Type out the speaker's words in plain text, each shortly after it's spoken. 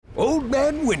Old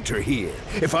Man Winter here.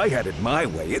 If I had it my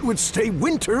way, it would stay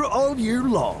winter all year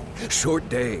long. Short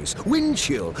days, wind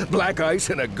chill, black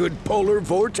ice, and a good polar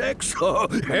vortex. Oh,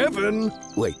 heaven.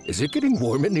 Wait, is it getting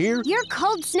warm in here? Your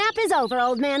cold snap is over,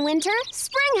 Old Man Winter.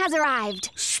 Spring has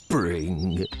arrived.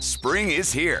 Spring. Spring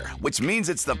is here, which means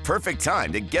it's the perfect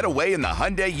time to get away in the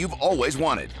Hyundai you've always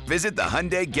wanted. Visit the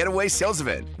Hyundai Getaway Sales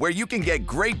Event, where you can get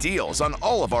great deals on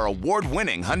all of our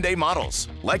award-winning Hyundai models,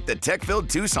 like the tech-filled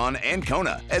Tucson and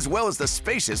Kona, as well as the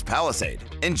spacious Palisade.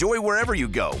 Enjoy wherever you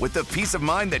go with the peace of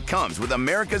mind that comes with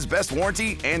America's best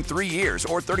warranty and 3 years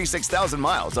or 36,000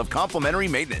 miles of complimentary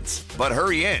maintenance. But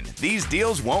hurry in, these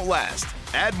deals won't last.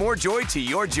 Add more joy to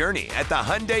your journey at the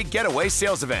Hyundai Getaway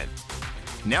Sales Event.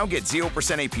 Now get 0%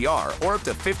 APR or up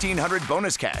to $1,500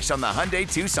 bonus cash on the Hyundai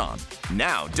Tucson.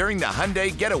 Now, during the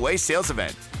Hyundai Getaway Sales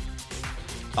Event.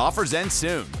 Offers end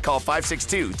soon. Call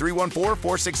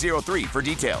 562-314-4603 for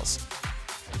details.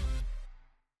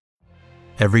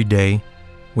 Every day,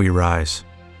 we rise,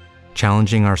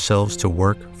 challenging ourselves to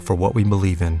work for what we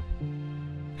believe in.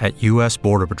 At U.S.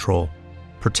 Border Patrol,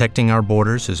 protecting our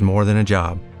borders is more than a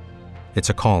job.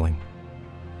 It's a calling.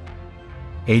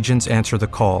 Agents answer the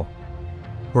call,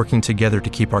 working together to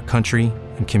keep our country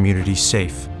and communities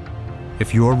safe.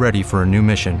 If you are ready for a new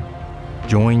mission,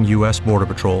 join U.S. Border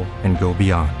Patrol and go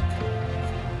beyond.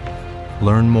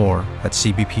 Learn more at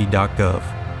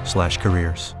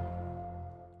cbp.gov/careers.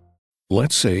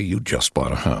 Let's say you just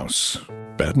bought a house.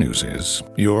 Bad news is,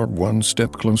 you're one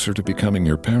step closer to becoming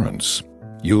your parents.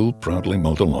 You'll proudly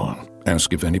mow the lawn.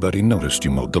 Ask if anybody noticed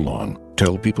you mowed the lawn.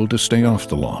 Tell people to stay off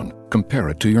the lawn. Compare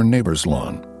it to your neighbor's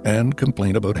lawn. And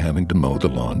complain about having to mow the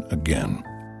lawn again.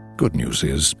 Good news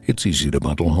is, it's easy to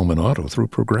bundle home and auto through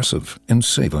Progressive and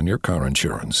save on your car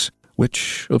insurance,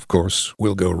 which, of course,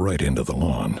 will go right into the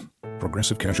lawn.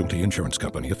 Progressive Casualty Insurance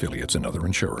Company, affiliates, and other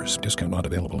insurers. Discount not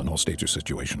available in all states or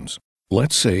situations.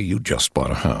 Let's say you just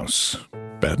bought a house.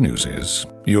 Bad news is,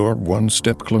 you're one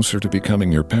step closer to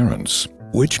becoming your parents,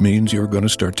 which means you're going to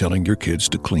start telling your kids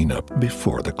to clean up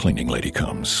before the cleaning lady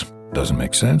comes. Doesn't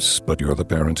make sense, but you're the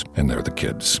parent and they're the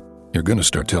kids. You're going to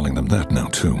start telling them that now,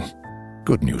 too.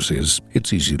 Good news is,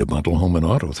 it's easy to bundle home and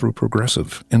auto through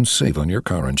Progressive and save on your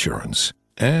car insurance.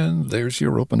 And there's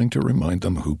your opening to remind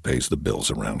them who pays the bills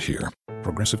around here.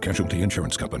 Progressive Casualty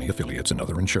Insurance Company, affiliates, and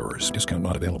other insurers. Discount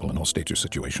not available in all states or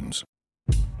situations.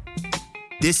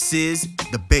 This is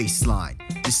The Baseline,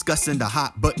 discussing the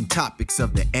hot button topics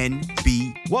of the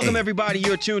NBA. Welcome, everybody.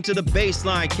 You're tuned to The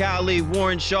Baseline. Cali,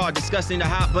 Warren Shaw, discussing the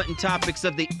hot button topics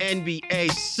of the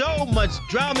NBA. So much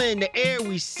drama in the air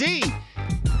we see.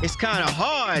 It's kind of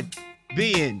hard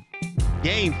being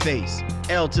game face,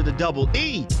 L to the double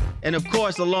E. And, of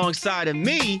course, alongside of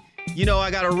me, you know,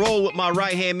 I got to roll with my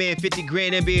right-hand man, 50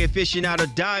 grand NBA aficionado,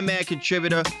 Diamond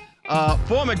contributor,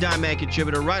 former Diamond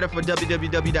contributor, writer for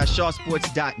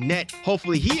www.shawsports.net.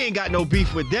 Hopefully he ain't got no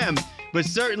beef with them, but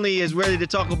certainly is ready to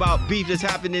talk about beef that's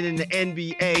happening in the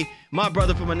NBA. My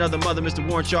brother from another mother, Mr.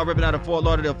 Warren Shaw, ripping out of Fort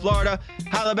Lauderdale, Florida.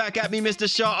 Holla back at me, Mr.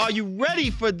 Shaw. Are you ready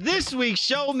for this week's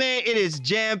show, man? It is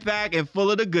jam-packed and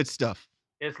full of the good stuff.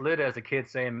 It's lit, as the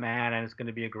kids say, man, and it's going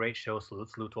to be a great show.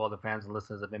 Salute to all the fans and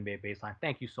listeners of NBA Baseline.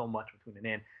 Thank you so much for tuning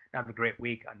in. Having a great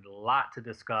week. A lot to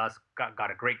discuss. Got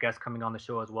a great guest coming on the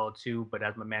show as well, too. But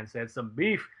as my man said, some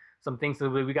beef, some things that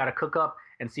we got to cook up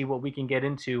and see what we can get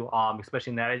into,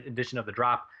 especially in that edition of The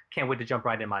Drop. Can't wait to jump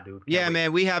right in, my dude.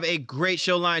 Man, we have a great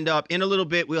show lined up. In a little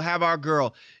bit, we'll have our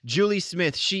girl, Julie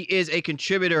Smith. She is a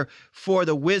contributor for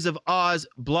the Wiz of Oz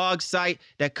blog site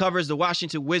that covers the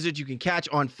Washington Wizards. You can catch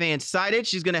on Fansided.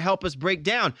 She's going to help us break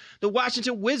down the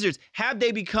Washington Wizards. Have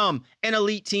they become an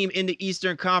elite team in the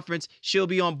Eastern Conference? She'll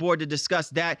be on board to discuss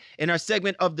that. In our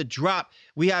segment of The Drop,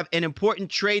 we have an important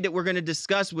trade that we're going to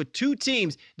discuss with two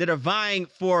teams that are vying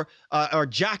for or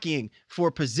jockeying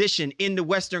for position in the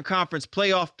Western Conference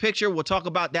playoff picture. We'll talk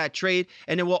about that trade,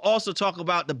 and then we'll also talk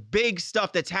about the big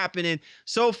stuff that's happening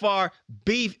so far.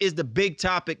 Beef is the big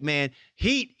topic, man.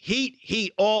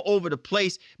 Heat all over the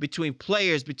place between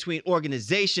players, between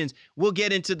organizations. We'll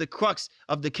get into the crux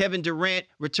of the Kevin Durant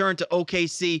return to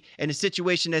OKC and the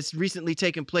situation that's recently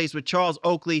taken place with Charles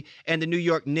Oakley and the New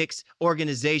York Knicks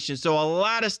organization. So a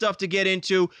lot of stuff to get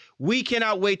into. We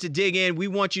cannot wait to dig in. We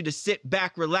want you to sit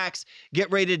back, relax,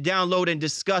 get ready to download and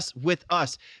discuss with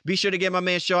us. Be sure to get my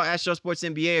man Shaw at Shaw Sports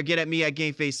NBA or get at me at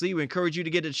GameFace We encourage you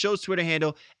to get the show's Twitter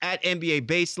handle at NBA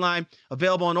Baseline.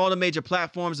 Available on all the major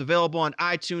platforms, available on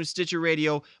on iTunes, Stitcher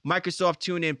Radio, Microsoft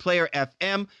TuneIn, Player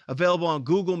FM, available on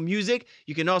Google Music.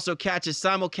 You can also catch us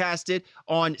simulcasted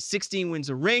on 16 Wins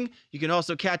a Ring. You can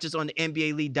also catch us on the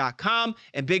NBALeague.com.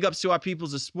 And big ups to our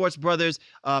peoples of Sports Brothers,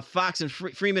 Fox and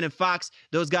Freeman and Fox.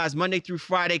 Those guys, Monday through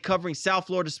Friday, covering South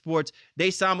Florida sports. They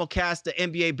simulcast the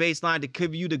NBA Baseline to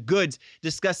give you the goods,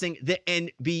 discussing the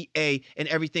NBA and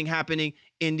everything happening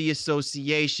in the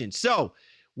association. So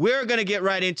we're going to get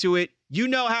right into it. You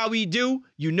know how we do.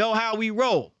 You know how we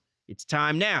roll. It's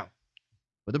time now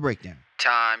for the breakdown.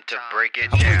 Time to break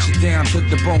it I down. breaks it down to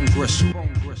the bone gristle.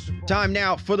 Time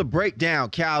now for the breakdown.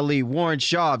 Cal Lee, Warren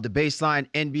Shaw of the Baseline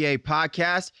NBA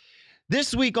podcast.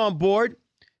 This week on board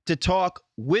to talk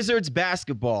Wizards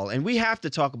basketball. And we have to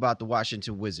talk about the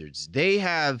Washington Wizards. They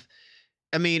have,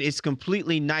 it's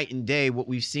completely night and day what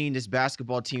we've seen this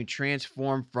basketball team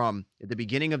transform from at the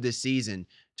beginning of this season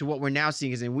to what we're now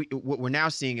seeing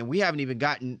and we haven't even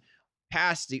gotten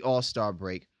past the All-Star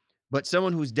break. But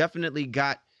someone who's definitely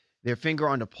got their finger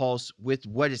on the pulse with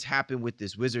what has happened with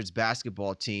this Wizards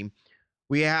basketball team.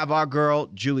 We have our girl,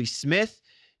 Julie Smith.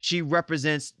 She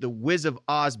represents the Wiz of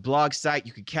Oz blog site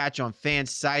you can catch on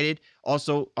Fansided.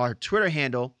 Also, our Twitter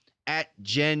handle at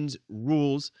Jen's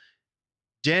Rules.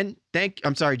 Julie,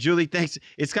 thanks.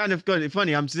 It's kind of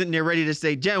funny. I'm sitting there ready to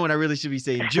say Jen when I really should be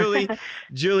saying Julie.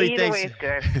 Julie, Either thanks. way is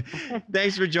good.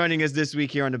 Thanks for joining us this week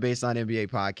here on the Baseline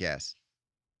NBA podcast.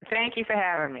 Thank you for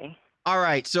having me. All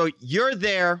right, so you're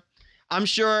there. I'm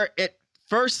sure at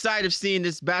first sight of seeing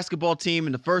this basketball team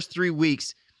in the first 3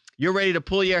 weeks, you're ready to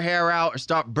pull your hair out or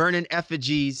start burning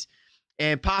effigies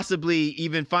and possibly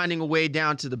even finding a way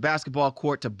down to the basketball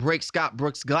court to break Scott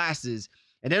Brooks' glasses.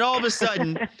 And then all of a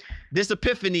sudden, this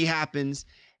epiphany happens,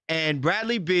 and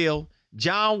Bradley Beal,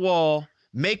 John Wall,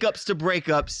 makeups to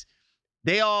breakups,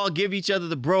 they all give each other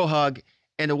the bro hug,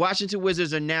 and the Washington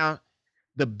Wizards are now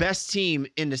the best team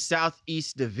in the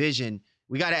Southeast Division.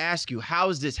 We got to ask you, how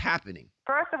is this happening?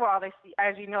 First of all,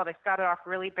 as you know, they started off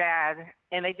really bad,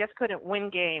 and they just couldn't win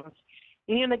games.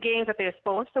 Even the games that they were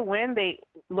supposed to win, they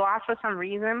lost for some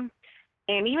reason.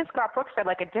 And even Scott Brooks said,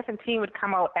 a different team would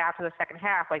come out after the second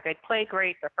half. They'd play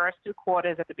great the first 2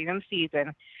 quarters at the beginning of the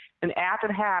season. And after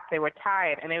the half, they were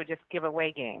tired, and they would just give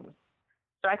away games.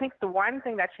 So I think the one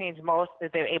thing that changed most is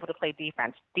they were able to play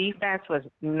defense. Defense was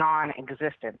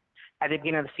non-existent at the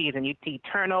beginning of the season. You'd see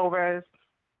turnovers.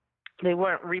 They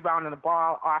weren't rebounding the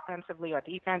ball offensively or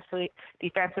defensively,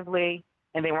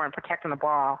 and they weren't protecting the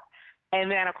ball. And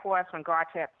then, of course, when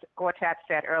Gortat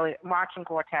said earlier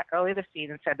this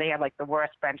season said they had the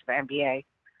worst bench in the NBA.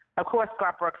 Of course,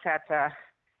 Scott Brooks had to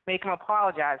make him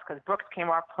apologize because Brooks came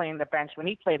off playing the bench when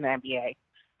he played in the NBA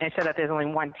and said that there's only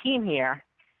one team here.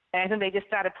 And then they just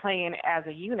started playing as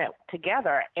a unit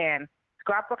together. And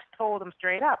Scott Brooks told them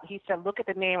straight up. He said, look at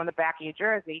the name on the back of your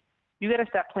jersey. You got to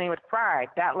start playing with pride.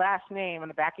 That last name on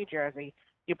the back of your jersey,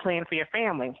 you're playing for your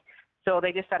family. So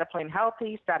they just started playing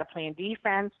healthy, started playing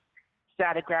defense,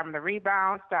 started grabbing the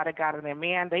rebound, started guarding their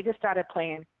man. They just started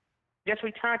playing, just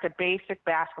returned to basic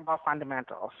basketball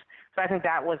fundamentals. So I think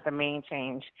that was the main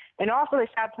change. And also they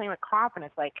started playing with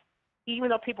confidence. Even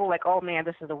though people were oh, man,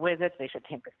 this is the Wizards, they should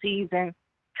tank the season,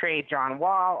 trade John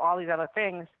Wall, all these other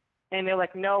things. And they're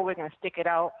no, we're going to stick it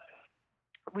out.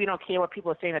 We don't care what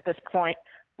people are saying at this point.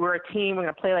 We're a team. We're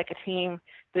going to play like a team.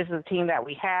 This is the team that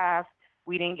we have.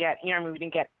 We didn't get, we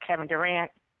didn't get Kevin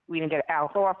Durant. We didn't get Al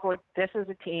Horford. This is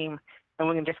a team, and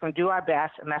we're just going to do our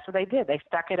best. And that's what they did. They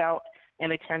stuck it out,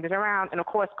 and they turned it around. And, of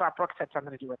course, Scott Brooks had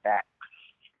something to do with that.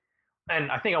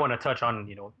 And I think I want to touch on,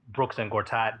 Brooks and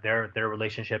Gortat, their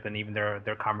relationship and even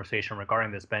their conversation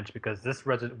regarding this bench, because this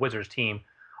Wizards team,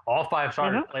 all 5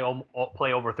 starters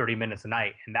play over 30 minutes a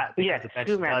night, and that because the bench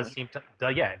does seem to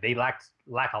they lack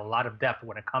a lot of depth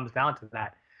when it comes down to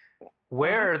that.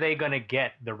 Where are they going to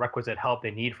get the requisite help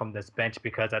they need from this bench?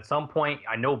 Because at some point,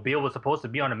 I know Beal was supposed to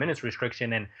be on a minutes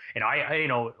restriction, and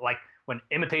I when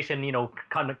imitation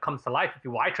comes to life, if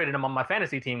you will, I traded him on my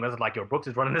fantasy team because it's Brooks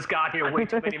is running this guy here way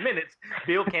too many minutes.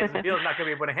 Beal's not going to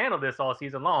be able to handle this all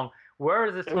season long. Where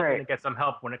is this team going to get some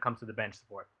help when it comes to the bench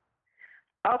support?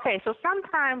 Okay, so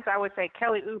sometimes I would say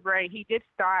Kelly Oubre, he did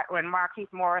start when Marquise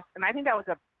Morris, and I think that was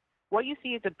what you see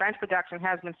is the bench production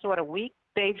has been sort of weak.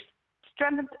 They've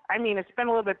strengthened, it's been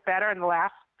a little bit better in the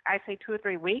last, I'd say 2 or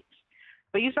 3 weeks.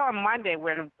 But you saw on Monday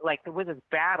where, the Wizards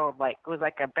battled, it was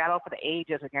a battle for the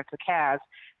ages against the Cavs,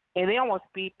 and they almost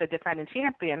beat the defending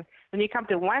champion. When you come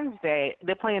to Wednesday,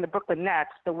 they're playing the Brooklyn Nets,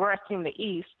 the worst team in the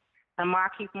East, and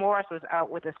Marquise Morris was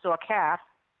out with a sore calf.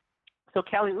 So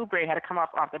Kelly Oubre had to come off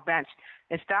the bench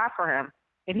and start for him,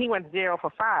 and he went 0 for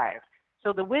 5.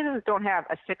 So the Wizards don't have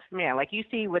a 6th man. Like you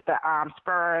see with the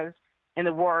Spurs and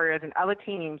the Warriors and other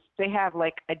teams, they have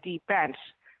like a deep bench.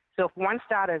 So if one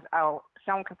starter's out,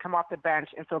 someone can come off the bench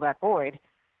and fill that void.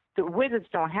 The Wizards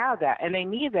don't have that, and they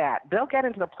need that. They'll get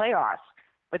into the playoffs,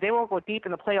 but they won't go deep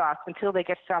in the playoffs until they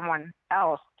get someone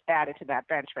else added to that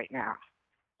bench right now.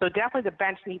 So definitely the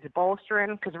bench needs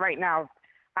bolstering, because right now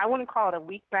I wouldn't call it a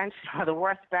weak bench or the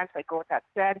worst bench, like Gortat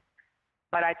said,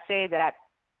 but I'd say that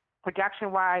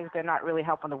production-wise, they're not really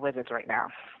helping the Wizards right now.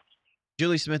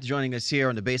 Julie Smith joining us here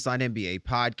on the Baseline NBA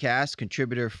podcast,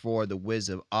 contributor for the Wiz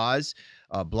of Oz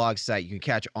blog site. You can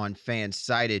catch on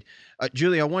Fansided.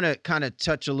 Julie, I want to kind of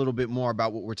touch a little bit more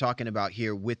about what we're talking about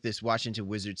here with this Washington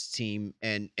Wizards team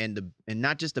and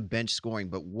not just the bench scoring,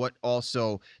 but what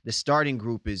also the starting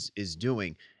group is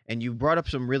doing. And you brought up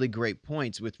some really great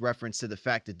points with reference to the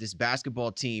fact that this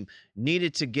basketball team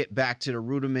needed to get back to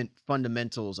the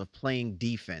fundamentals of playing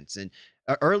defense. And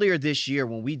earlier this year,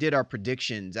 when we did our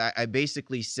predictions, I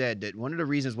basically said that one of the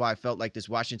reasons why I felt like this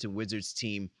Washington Wizards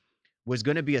team was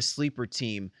going to be a sleeper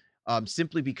team,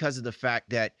 simply because of the fact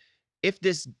that if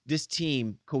this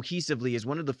team cohesively is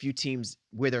one of the few teams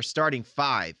where their starting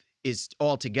five is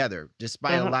all together,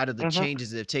 despite a lot of the changes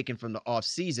that have taken from the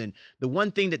offseason, the one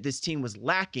thing that this team was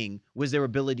lacking was their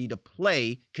ability to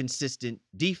play consistent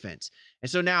defense.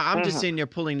 And so now I'm just sitting there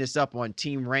pulling this up on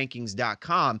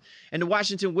teamrankings.com, and the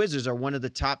Washington Wizards are one of the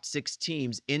top 6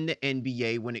 teams in the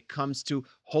NBA when it comes to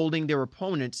holding their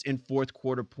opponents in fourth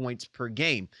quarter points per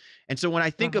game. And so when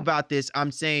I think about this, I'm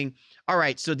saying, all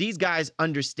right, so these guys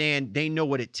understand, they know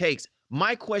what it takes.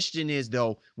 My question is,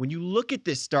 though, when you look at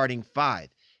this starting five,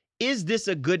 is this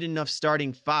a good enough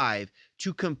starting five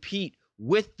to compete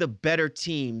with the better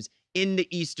teams in the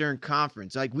Eastern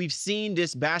Conference? Like, we've seen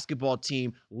this basketball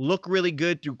team look really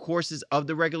good through courses of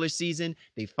the regular season.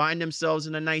 They find themselves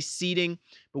in a nice seeding.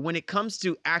 But when it comes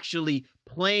to actually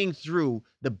playing through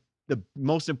the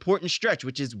most important stretch,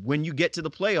 which is when you get to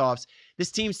the playoffs, this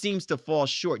team seems to fall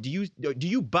short. Do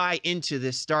you buy into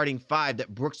this starting five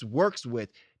that Brooks works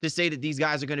with to say that these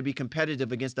guys are going to be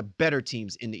competitive against the better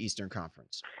teams in the Eastern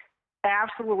Conference?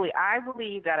 Absolutely. I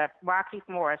believe that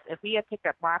if we had picked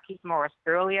up Marquise Morris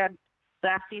earlier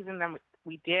last season than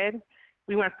we did,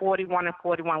 we went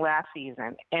 41-41 last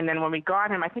season. And then when we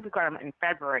got him, I think we got him in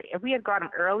February. If we had got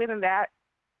him earlier than that,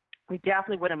 we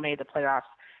definitely would have made the playoffs.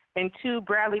 And 2,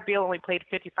 Bradley Beal only played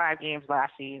 55 games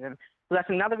last season. So that's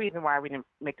another reason why we didn't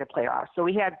make the playoffs. So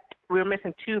we were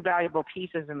missing 2 valuable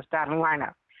pieces in the starting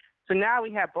lineup. So now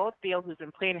we have both Beal, who's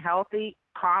been playing healthy,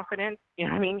 confident. You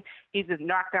know what I mean? He's a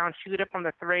knockdown shooter from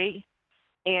the 3.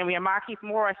 And we have Marquise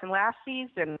Morris. And last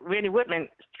season, Randy Whitman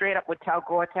straight up would tell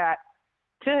Gortat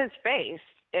to his face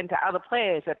and to other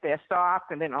players that they're soft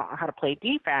and they don't know how to play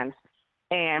defense.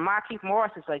 And Marquise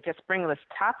Morris is like just bringing this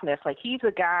toughness. Like, he's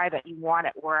a guy that you want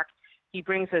at work. He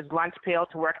brings his lunch pail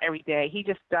to work every day. He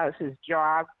just does his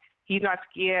job. He's not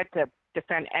scared to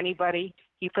defend anybody.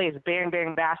 He plays bang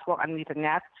basketball underneath the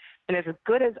net. And as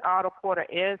good as Otto Porter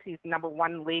is, he's number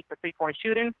 1 in the league for three-point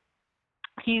shooting.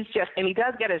 He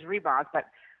does get his rebounds, but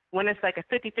when it's like a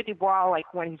 50-50 ball,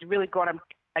 like when he's really going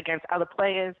against other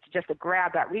players to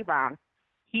grab that rebound,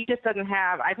 he just doesn't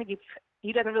have, I think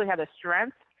he doesn't really have the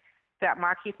strength that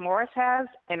Marquise Morris has,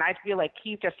 and I feel like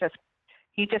he's just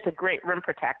a great rim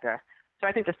protector. So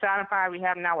I think the starting five we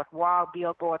have now with Wall,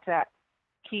 Beal, Gortat,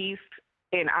 Keith,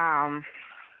 and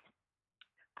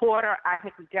Porter, I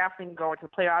think we definitely can go into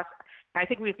the playoffs. And I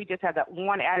think if we just had that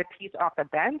one added piece off the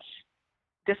bench,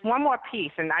 just one more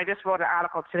piece. And I just wrote an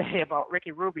article today about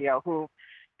Ricky Rubio, who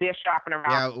they're shopping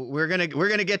around. Yeah, we're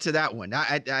gonna get to that one.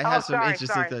 I have some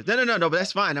interesting things. No, but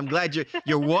that's fine. I'm glad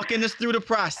you're walking us through the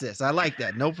process. I like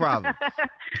that. No problem.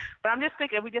 But I'm just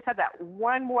thinking, if we just had that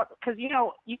one more, because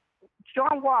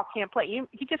John Wall can't play.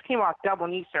 He just came off double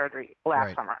knee surgery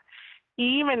last summer.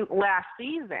 Even last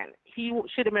season, he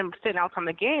should have been sitting out some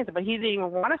of the games, but he didn't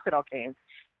even want to sit out games.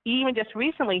 Even just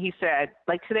recently, he said,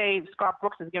 like today, Scott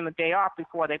Brooks is giving the day off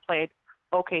before they played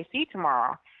OKC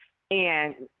tomorrow.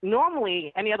 And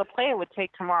normally, any other player would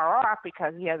take tomorrow off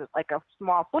because he has like a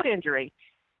small foot injury.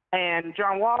 And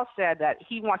John Wall said that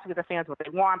he wants to give the fans what they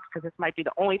want because this might be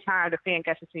the only time the fan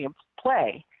gets to see him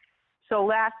play. So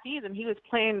last season, he was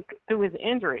playing through his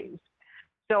injuries.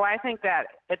 So I think that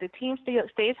if the team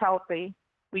stays healthy,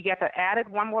 we get the added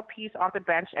one more piece off the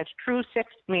bench as true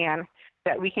sixth man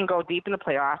that we can go deep in the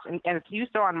playoffs. And if you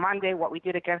saw on Monday what we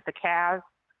did against the Cavs,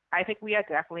 I think we are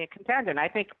definitely a contender. And I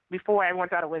think before everyone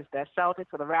thought it was the Celtics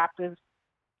or the Raptors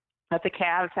that the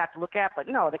Cavs have to look at. But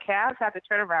no, the Cavs have to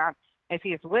turn around and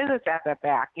see his Wizards at their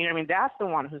back. You know what I mean? That's the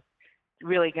one who's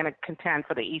really going to contend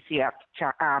for the ECF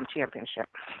championship.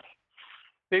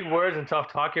 Big words and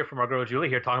tough talk here from our girl Julie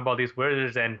here, talking about these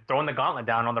Wizards and throwing the gauntlet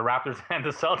down on the Raptors and the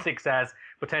Celtics as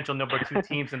potential number 2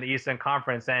 teams in the Eastern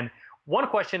Conference. And one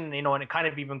question, and it kind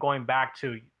of even going back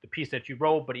to the piece that you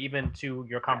wrote, but even to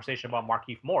your conversation about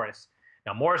Markieff Morris.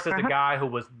 Now, Morris is the guy who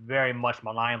was very much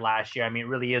maligned last year. I mean, it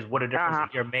really is what a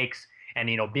difference a year makes. And,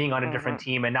 being on a different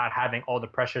team and not having all the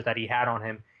pressures that he had on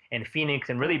him in Phoenix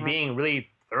and really being really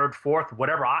third, fourth,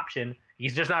 whatever option.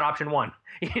 He's just not option one.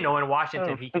 In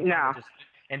Washington, he can kind of just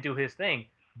and do his thing.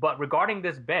 But regarding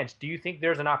this bench, do you think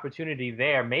there's an opportunity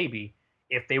there maybe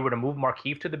if they were to move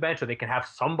Markieff to the bench, so they can have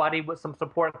somebody with some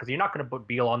support? Because you're not going to put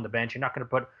Beal on the bench. You're not going to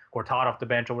put Gortat off the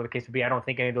bench, or whatever the case would be. I don't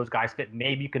think any of those guys fit.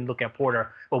 Maybe you can look at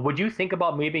Porter. But would you think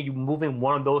about maybe you moving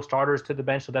one of those starters to the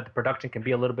bench so that the production can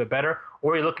be a little bit better?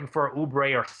 Or are you looking for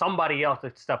Oubre or somebody else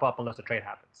to step up unless a trade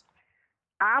happens?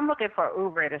 I'm looking for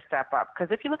Oubre to step up,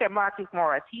 because if you look at Markieff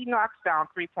Morris, he knocks down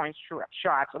three-point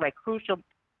shots, like crucial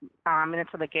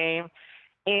minutes of the game.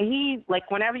 And he,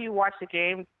 like, whenever you watch the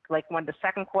game, like when the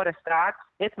second quarter starts,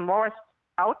 it's Morris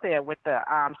out there with the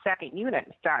second unit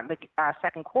starting the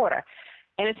second quarter.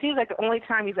 And it seems like the only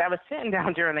time he's ever sitting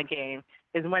down during the game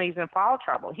is when he's in foul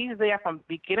trouble. He's there from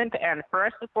beginning to end,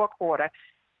 first to fourth quarter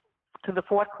to the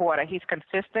fourth quarter. He's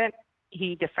consistent.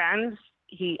 He defends.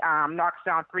 He knocks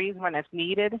down threes when it's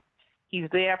needed. He's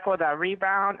there for the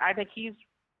rebound. I think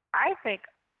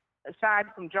aside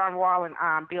from John Wall and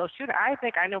Beal shooting, I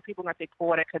know people are going to say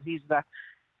Porter because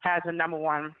has the number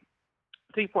one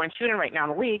three-point shooting right now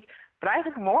in the league. But I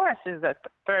think Morris is the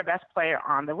third best player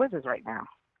on the Wizards right now.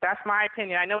 That's my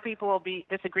opinion. I know people will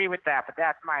disagree with that, but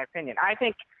that's my opinion. I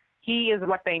think he is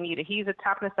what they needed. He's the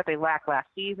toughness that they lacked last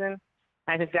season.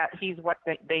 I think that he's what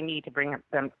they need to bring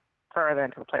them further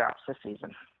into the playoffs this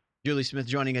season. Julie Smith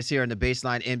joining us here on the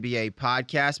Baseline NBA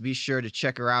podcast. Be sure to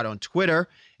check her out on Twitter,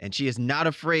 and she is not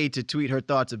afraid to tweet her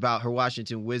thoughts about her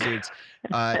Washington Wizards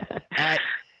at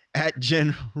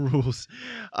Jen Rules.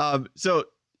 So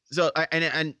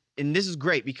this is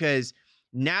great because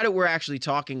now that we're actually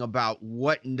talking about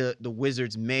what the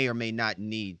Wizards may or may not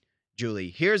need, Julie,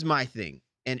 here's my thing.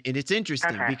 And it's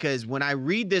interesting because when I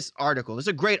read this article, it's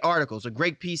a great article. It's a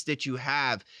great piece that you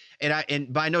have.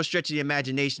 And by no stretch of the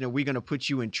imagination are we going to put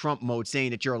you in Trump mode saying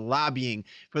that you're lobbying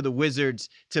for the Wizards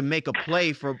to make a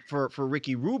play for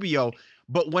Ricky Rubio.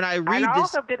 But when I read I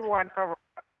also did one for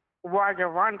Roger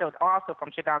Rondo, also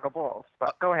from Chicago Bulls.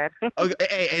 But go ahead.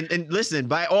 Okay, and listen,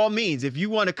 by all means, if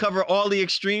you want to cover all the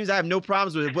extremes, I have no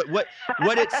problems with it. But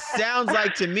what it sounds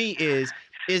like to me is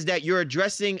that you're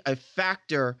addressing a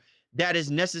factor that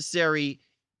is necessary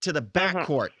to the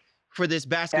backcourt for this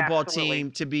basketball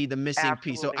team to be the missing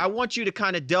piece. So I want you to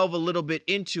kind of delve a little bit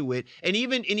into it and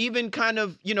even kind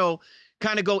of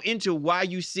go into why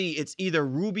you see it's either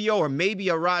Rubio or maybe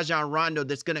a Rajon Rondo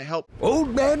that's going to help.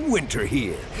 Old Man Winter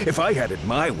here. If I had it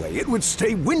my way, it would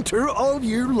stay winter all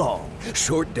year long.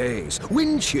 Short days,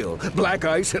 wind chill, black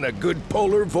ice, and a good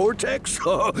polar vortex.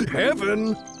 Oh,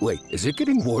 heaven. Wait, is it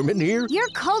getting warm in here? Your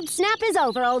cold snap is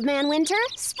over, Old Man Winter.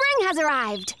 Spring has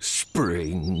arrived.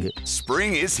 Spring.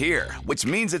 Spring is here, which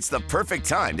means it's the perfect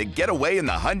time to get away in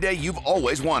the Hyundai you've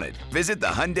always wanted. Visit the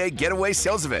Hyundai Getaway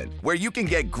Sales Event, where you can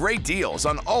get great deals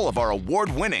on all of our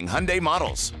award-winning Hyundai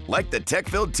models, like the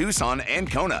tech-filled Tucson and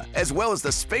Kona, as well as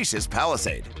the spacious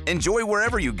Palisade. Enjoy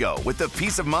wherever you go with the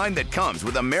peace of mind that comes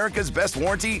with America's best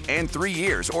warranty and 3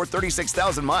 years or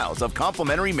 36,000 miles of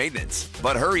complimentary maintenance.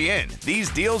 But hurry in, these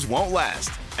deals won't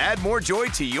last. Add more joy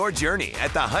to your journey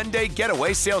at the Hyundai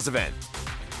Getaway Sales Event.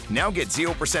 Now get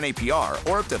 0% APR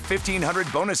or up to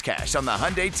 $1,500 bonus cash on the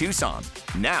Hyundai Tucson.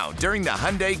 Now, during the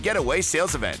Hyundai Getaway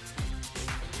Sales Event.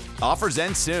 Offers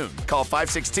end soon. Call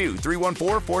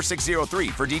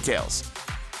 562-314-4603 for details.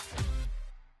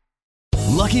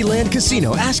 Lucky Land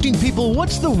Casino, asking people,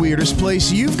 what's the weirdest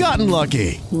place you've gotten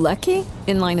lucky? Lucky?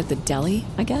 In line at the deli,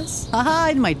 I guess? Aha,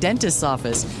 in my dentist's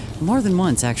office. More than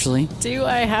once, actually. Do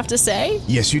I have to say?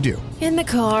 Yes, you do. In the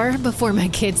car before my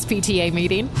kids' PTA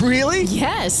meeting. Really?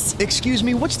 Yes. Excuse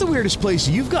me, what's the weirdest place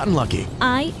you've gotten lucky?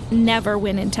 I never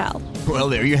win and tell. Well,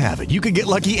 there you have it. You can get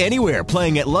lucky anywhere,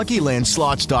 playing at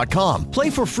LuckyLandSlots.com.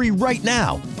 Play for free right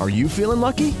now. Are you feeling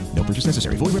lucky? No purchase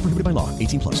necessary. Void where prohibited by law.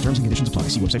 18+. Terms and conditions apply.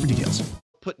 See website for details.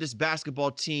 Put this basketball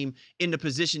team in the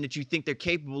position that you think they're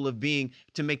capable of being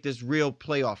to make this real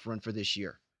playoff run for this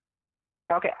year?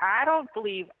 Okay, I don't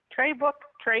believe Trey Burke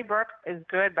is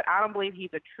good, but I don't believe he's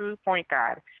a true point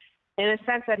guard in the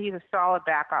sense that he's a solid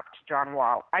backup to John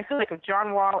Wall. I feel like if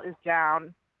John Wall is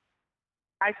down,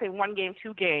 I say 1 game,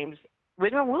 2 games,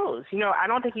 we're going to lose. I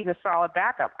don't think he's a solid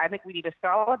backup. I think we need a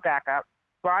solid backup.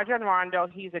 Rajon Rondo,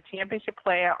 he's a championship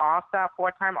player, all-star,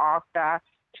 4-time all-star,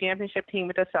 championship team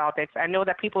with the Celtics. I know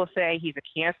that people say he's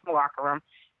a cancer in the locker room.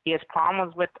 He has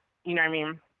problems with,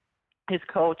 his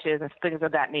coaches and things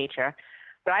of that nature.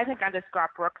 But I think under Scott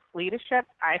Brooks' leadership,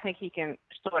 I think he can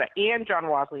and John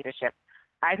Wall's leadership,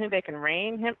 I think they can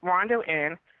rein Rondo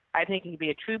in. I think he can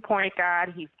be a true point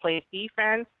guard. He plays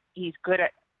defense. He's good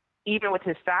at, even with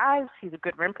his size, he's a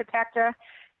good rim protector.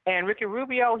 And Ricky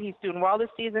Rubio, he's doing well this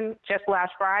season. Just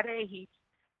last Friday,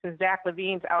 since Zach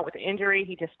LaVine's out with injury,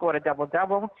 he just scored a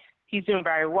double-double. He's doing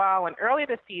very well. And earlier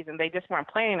this season, they just weren't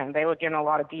playing him. They were getting a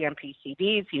lot of DMP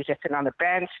CDs. He was just sitting on the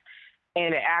bench.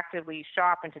 And they're actively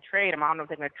shopping to trade him. I don't know if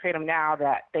they're going to trade him now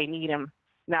that they need him,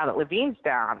 now that LaVine's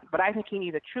down. But I think he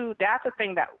needs that's the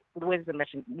thing that the Wizards are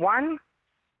missing. One,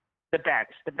 the bench.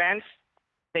 The bench,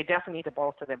 they definitely need to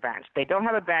bolster their bench. They don't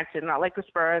have a bench. They're not like the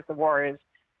Spurs, the Warriors.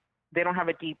 They don't have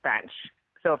a deep bench.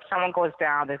 So if someone goes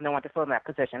down, there's no one to fill in that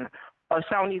position. Or if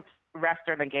someone needs rest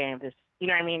during the game,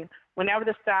 whenever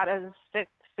the starters sit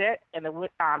and the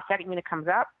second unit comes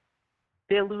up,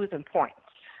 they're losing points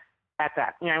at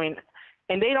that.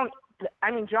 And they don't,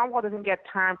 John Wall doesn't get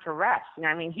time to rest.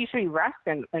 He should be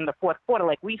resting in the fourth quarter.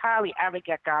 Like, we hardly ever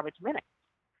get garbage minutes.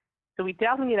 So we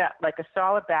definitely need a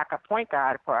solid backup point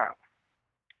guard for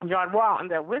John Wall.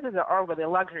 And the Wizards are over the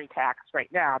luxury tax right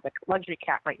now, the luxury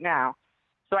cap right now.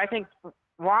 So I think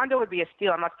Rondo would be a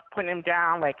steal. I'm not putting him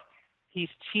down like he's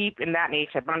cheap in that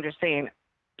nature, but I'm just saying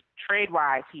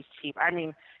trade-wise he's cheap. I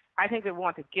think they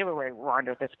want to give away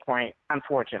Rondo at this point,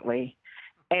 unfortunately.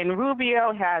 And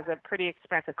Rubio has a pretty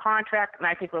expensive contract, and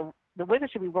I think the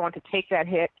Wizards should be willing to take that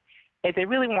hit if they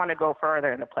really want to go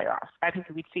further in the playoffs. I think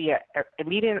we'd see an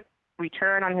immediate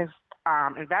return on his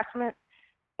investment,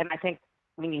 and I think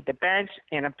we need the bench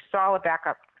and a solid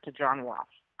backup to John Wall.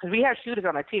 Because we have shooters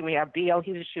on the team. We have Beal,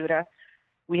 he's a shooter.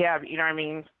 We have,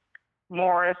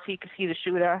 Morris, he's a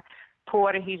shooter.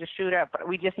 Porter, he's a shooter. But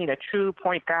we just need a true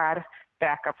point guard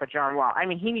backup for John Wall.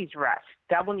 He needs rest.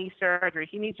 Double knee surgery.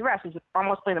 He needs rest. He's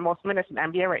almost playing the most minutes in the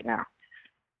NBA right now.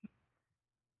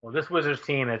 Well, this Wizards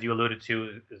team, as you alluded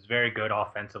to, is very good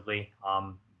offensively,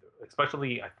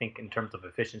 especially, I think, in terms of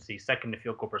efficiency, second in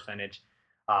field goal percentage,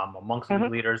 amongst the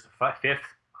leaders,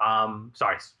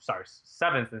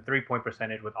 seventh in three-point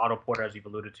percentage, with Otto Porter, as you've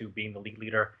alluded to, being the league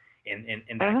leader in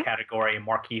that category, and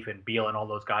Markieff and Beal and all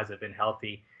those guys have been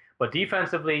healthy. But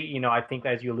defensively, I think,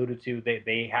 as you alluded to,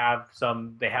 they've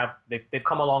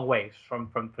come a long way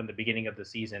from the beginning of the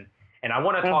season. And I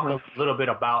want to talk a little bit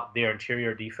about their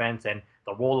interior defense and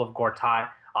the role of Gortat.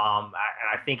 And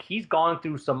I think he's gone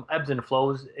through some ebbs and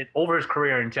flows over his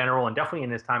career in general, and definitely in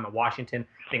his time at Washington.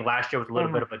 I think last year was a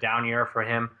little bit of a down year for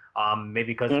him,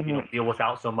 maybe because Beal was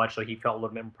out so much, so he felt a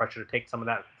little bit more pressure to take some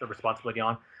of the responsibility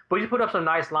on. But he's put up some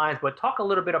nice lines. But talk a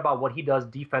little bit about what he does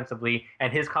defensively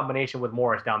and his combination with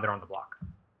Morris down there on the block.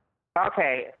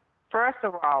 Okay, first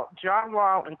of all, John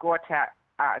Wall and Gortat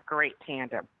are a great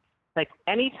tandem. Like,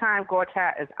 anytime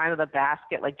Gortat is under the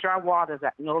basket, like John Wall does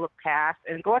that no-look pass,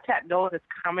 and Gortat knows it's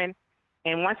coming,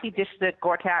 and once he dishes it,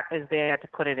 Gortat is there to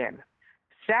put it in.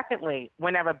 Secondly,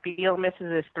 whenever Beal misses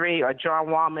his three or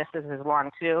John Wall misses his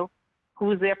long two,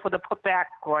 who's there for the putback?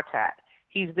 Gortat.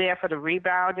 He's there for the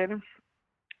rebounding.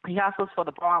 He hustles for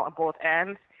the ball on both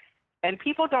ends. And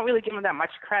people don't really give him that much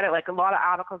credit. Like, a lot of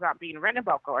articles aren't being written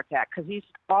about Gortat because he's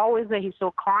always there. He's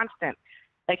so constant.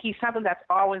 Like, he's something that's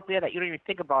always there that you don't even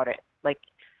think about it. Like,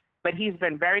 but he's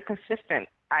been very consistent,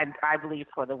 I believe,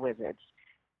 for the Wizards.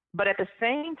 But at the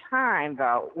same time,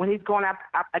 though, when he's going up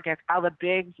against other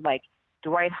bigs like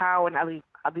Dwight Howard and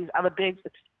these other bigs,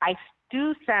 I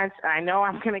do sense, and I know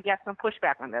I'm going to get some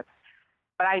pushback on this,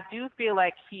 but I do feel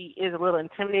like he is a little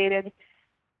intimidated.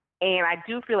 And I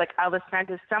do feel like other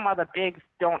centers, some other bigs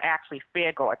don't actually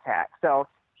fear Gortat. So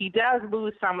he does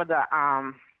lose some of the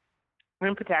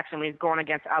rim protection when he's going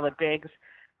against other bigs.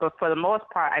 But for the most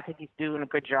part, I think he's doing a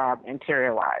good job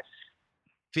interior-wise.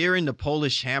 Fearing the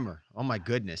Polish hammer. Oh, my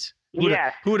goodness. Who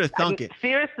would have thunk it?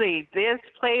 Seriously, there's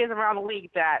players around the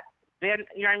league that then,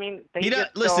 you know what I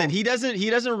mean? He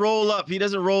doesn't roll up. He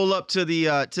doesn't roll up to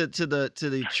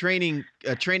the training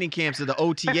camps of the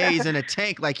OTAs in a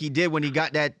tank like he did when he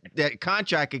got that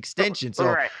contract extension.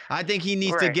 So I think he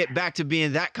needs to get back to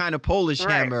being that kind of Polish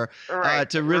hammer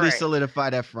to really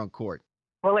solidify that front court.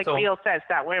 Well, like Beal says,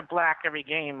 that wear black every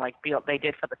game, like Beal they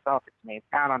did for the Celtics. Maybe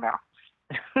I don't know.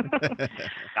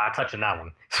 Not touching that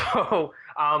one. So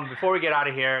before we get out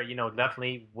of here,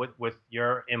 definitely with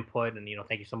your input, and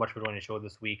thank you so much for joining the show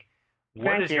this week.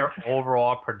 What is your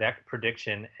overall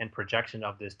prediction and projection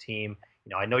of this team?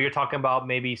 I know you're talking about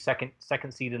maybe second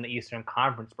seed in the Eastern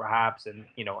Conference, perhaps, and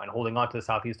and holding on to the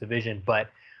Southeast Division.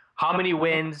 But how many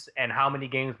wins and how many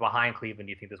games behind Cleveland do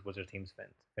you think this Wizards team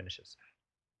finishes?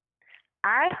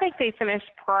 I think they finished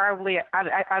probably,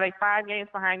 are they 5 games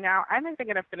behind now? I think they're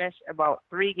going to finish about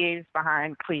 3 games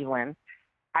behind Cleveland.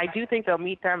 I do think they'll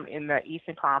meet them in the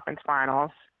Eastern Conference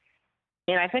Finals.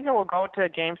 And I think it will go to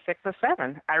game 6 or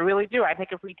 7. I really do. I think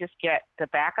if we just get the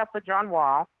backup of John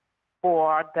Wall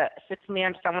or the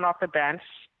 6-man someone off the bench,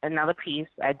 another piece,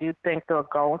 I do think they'll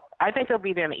go. I think they'll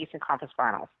be there in the Eastern Conference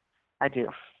Finals. I do.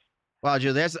 Wow,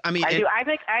 Jill, I do. I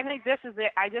think this is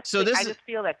it. I just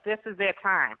feel that this is their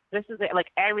time. This is it. Like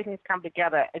everything's come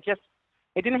together. It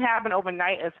didn't happen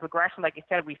overnight. It's progression. Like you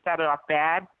said, we started off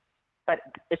bad, but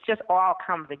it's just all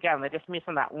come together. They're just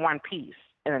missing that one piece,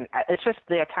 and it's just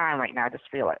their time right now. I just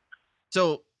feel it.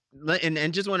 So,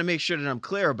 and just want to make sure that I'm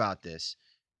clear about this.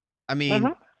 I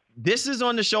mean, this is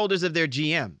on the shoulders of their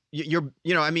GM.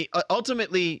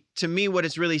 Ultimately, to me, what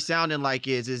it's really sounding like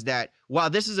is that while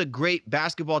this is a great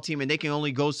basketball team and they can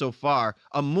only go so far,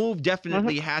 a move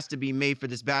definitely has to be made for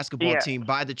this basketball team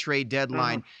by the trade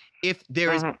deadline. If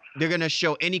they're going to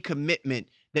show any commitment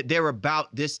that they're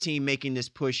about this team making this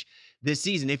push this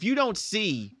season. If you don't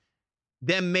see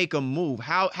them make a move,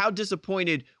 how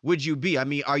disappointed would you be? I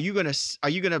mean, are you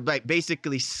gonna like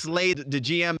basically slay the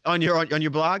GM on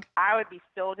your blog? I would be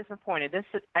so disappointed.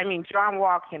 John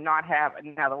Wall cannot have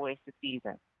another wasted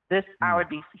season.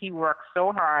 He worked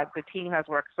so hard. The team has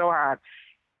worked so hard.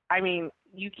 I mean,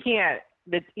 you can't.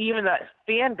 Even the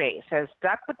fan base has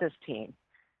stuck with this team.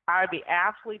 I would be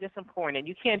absolutely disappointed.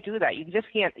 You can't do that. You just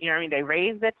can't. You know what I mean? They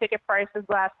raised their ticket prices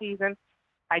last season.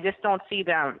 I just don't see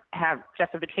them have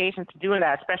justification to doing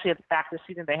that, especially after the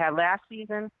season they had last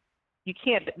season. You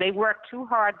can't. They worked too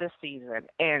hard this season,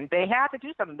 and they have to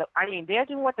do something. I mean, they're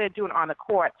doing what they're doing on the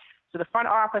court, so the front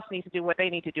office needs to do what they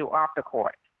need to do off the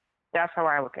court. That's how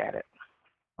I look at it.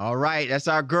 All right, that's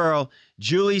our girl,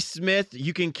 Julie Smith.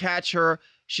 You can catch her.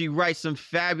 She writes some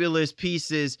fabulous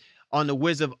pieces on the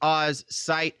Wiz of Oz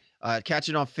site. Catch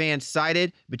it on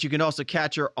Fansided, but you can also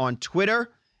catch her on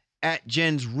Twitter at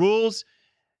Jen's Rules.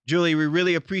 Julie, we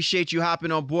really appreciate you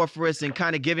hopping on board for us and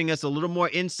kind of giving us a little more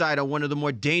insight on one of the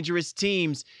more dangerous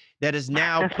teams that has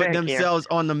now put themselves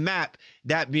on the map,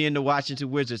 that being the Washington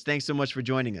Wizards. Thanks so much for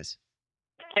joining us.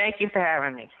 Thank you for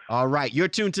having me. All right, you're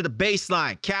tuned to The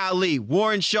Baseline. Cal Lee,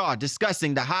 Warren Shaw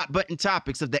discussing the hot button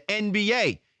topics of the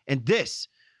NBA, and this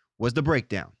was The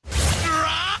Breakdown.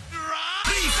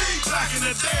 Back in the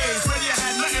days when you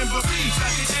had nothing but beef,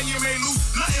 at the end you may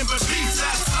lose nothing but beef,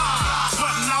 that's fine.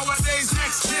 But nowadays,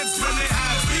 next kids, when they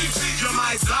have beef, you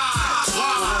might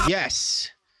die.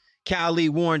 Yes, Cal Lee,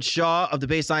 Warren Shaw of the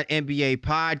Baseline NBA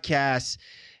podcast.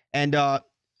 And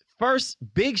first,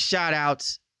 big shout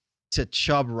outs to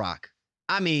Chubb Rock.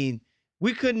 I mean,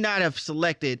 we could not have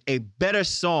selected a better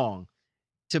song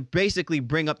to basically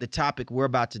bring up the topic we're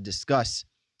about to discuss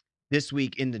this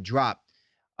week in the drop.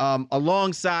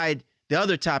 Alongside the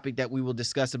other topic that we will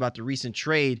discuss about the recent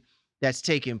trade that's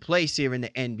taking place here in the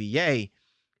NBA.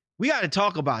 We got to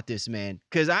talk about this, man,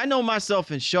 because I know myself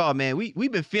and Shaw, man,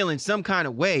 we've been feeling some kind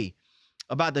of way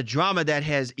about the drama that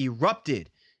has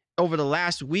erupted over the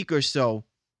last week or so.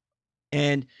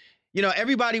 And,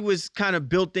 everybody was kind of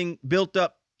built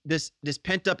up this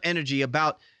pent-up energy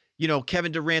about,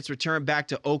 Kevin Durant's return back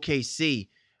to OKC.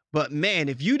 But, man,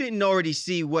 if you didn't already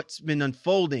see what's been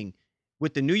unfolding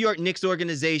with the New York Knicks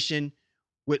organization,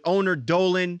 with owner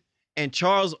Dolan and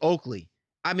Charles Oakley,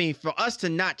 I mean, for us to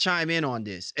not chime in on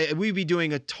this, we'd be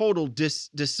doing a total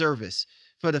disservice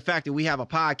for the fact that we have a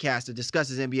podcast that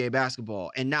discusses NBA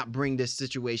basketball and not bring this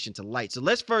situation to light. So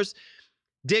let's first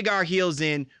dig our heels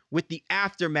in with the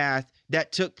aftermath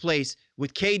that took place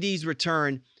with KD's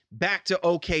return back to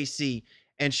OKC.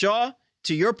 And Shaw,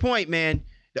 to your point, man,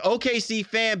 the OKC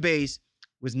fan base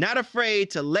was not afraid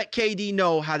to let KD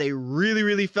know how they really,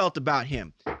 really felt about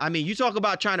him. I mean, you talk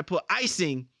about trying to put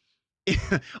icing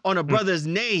on a brother's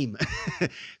name,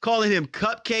 calling him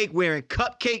Cupcake, wearing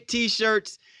Cupcake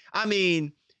t-shirts. I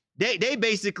mean, they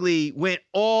basically went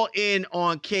all in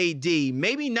on KD,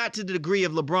 maybe not to the degree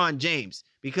of LeBron James,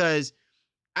 because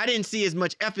I didn't see as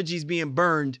much effigies being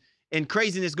burned and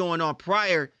craziness going on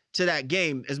prior to that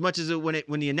game as much as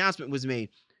when the announcement was made.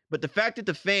 But the fact that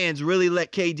the fans really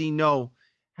let KD know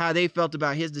how they felt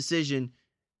about his decision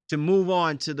to move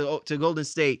on to Golden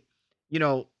State,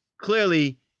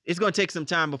 clearly it's going to take some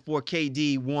time before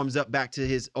KD warms up back to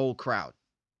his old crowd.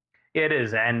 It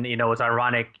is. And, it's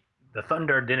ironic. The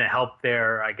Thunder didn't help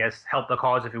help the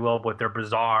cause, if you will, with their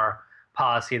bizarre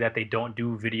policy that they don't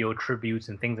do video tributes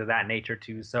and things of that nature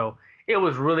too. So it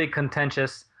was really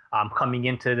contentious coming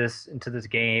into this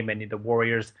game, and the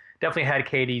Warriors definitely had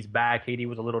KD's back. KD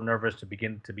was a little nervous to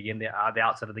begin the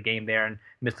outset of the game there and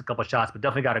missed a couple shots, but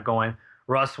definitely got it going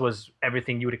Russ was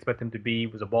everything you would expect him to be. He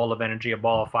was a ball of energy, a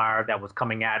ball of fire that was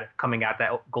coming at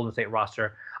that Golden State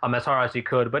roster as hard as he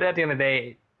could. But at the end of the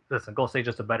day, listen, Golden State's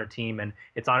just a better team, and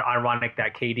it's ironic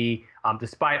that KD,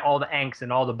 despite all the angst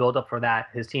and all the buildup for that,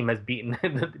 his team has beaten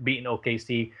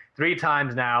OKC 3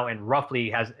 times now, and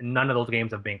roughly none of those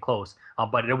games have been close.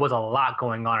 But there was a lot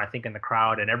going on, I think, in the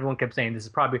crowd, and everyone kept saying this is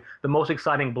probably the most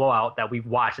exciting blowout that we've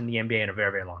watched in the NBA in a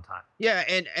very, very long time. Yeah,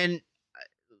 and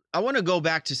I want to go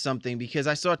back to something because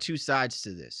I saw 2 sides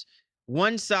to this.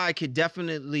 One side could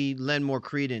definitely lend more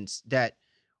credence that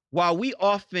while we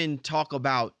often talk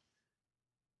about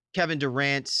Kevin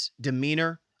Durant's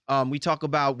demeanor, we talk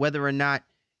about whether or not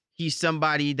he's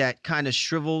somebody that kind of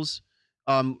shrivels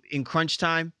in crunch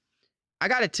time. I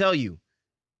got to tell you,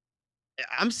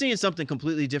 I'm seeing something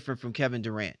completely different from Kevin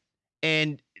Durant.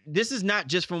 And this is not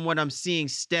just from what I'm seeing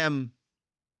stem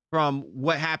from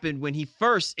what happened when he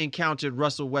first encountered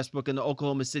Russell Westbrook in the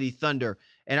Oklahoma City Thunder.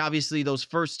 And obviously those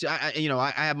first,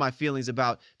 I have my feelings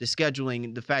about the scheduling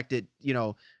and the fact that,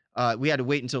 we had to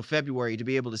wait until February to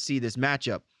be able to see this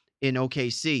matchup in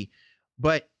OKC.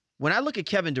 But when I look at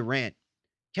Kevin Durant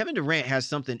has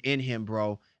something in him,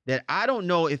 bro, that I don't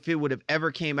know if it would have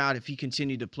ever came out if he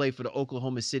continued to play for the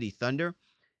Oklahoma City Thunder.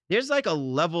 There's like a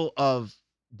level of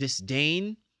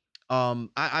disdain.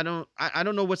 I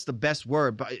don't know what's the best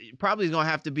word, but it probably is going to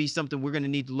have to be something we're going to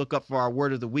need to look up for our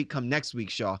word of the week come next week,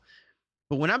 Shaw.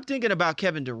 But when I'm thinking about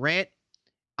Kevin Durant,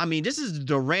 I mean, this is the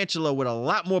tarantula with a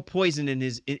lot more poison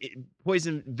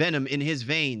poison venom in his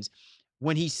veins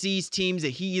when he sees teams that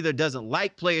he either doesn't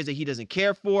like, players that he doesn't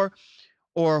care for,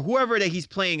 or whoever that he's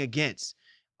playing against.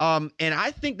 And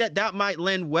I think that might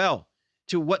lend well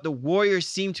to what the Warriors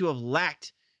seem to have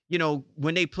lacked,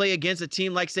 when they play against a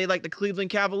team like the Cleveland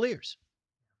Cavaliers.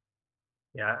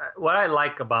 Yeah, what I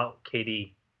like about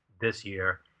KD this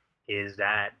year is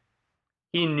that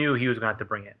he knew he was going to have to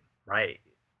bring it, right?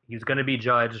 He was going to be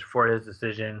judged for his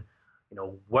decision,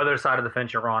 whether side of the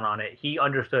fence you're on it. He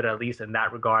understood, at least in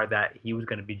that regard, that he was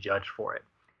going to be judged for it.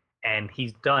 And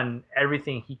he's done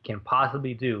everything he can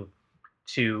possibly do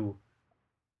to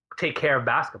take care of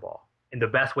basketball in the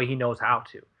best way he knows how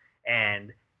to.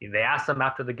 And they asked him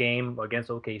after the game against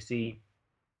OKC,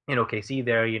 in OKC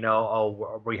there,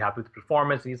 were you happy with the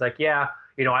performance? And he's like, yeah,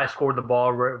 I scored the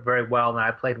ball very well and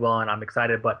I played well and I'm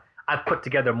excited, but I've put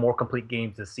together more complete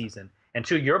games this season. And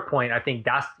to your point, I think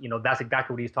that's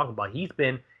exactly what he's talking about. He's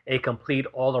been a complete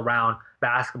all-around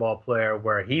basketball player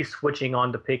where he's switching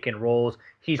on the pick and rolls.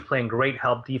 He's playing great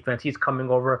help defense. He's coming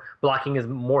over, blocking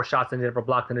more shots than he's ever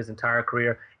blocked in his entire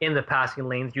career, in the passing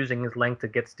lanes, using his length to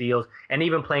get steals, and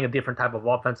even playing a different type of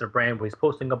offensive brand where he's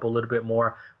posting up a little bit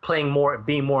more, playing more,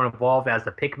 being more involved as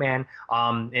the pick man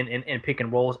in pick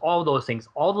and rolls, all those things,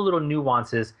 all the little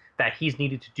nuances that he's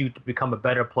needed to do to become a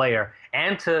better player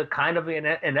and to kind of, in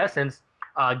essence,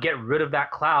 get rid of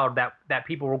that cloud that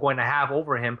people were going to have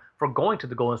over him for going to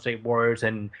the Golden State Warriors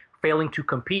and failing to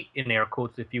compete, in air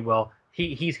quotes, if you will.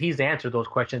 He's answered those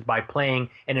questions by playing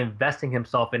and investing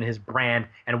himself in his brand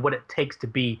and what it takes to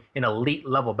be an elite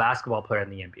level basketball player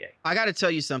in the NBA. I got to tell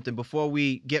you something before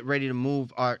we get ready to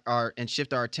move our and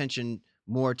shift our attention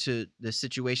more to the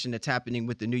situation that's happening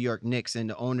with the New York Knicks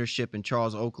and the ownership and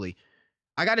Charles Oakley.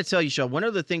 I got to tell you, Shaw, one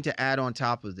other thing to add on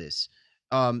top of this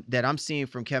that I'm seeing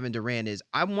from Kevin Durant is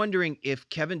I'm wondering if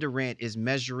Kevin Durant is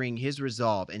measuring his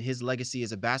resolve and his legacy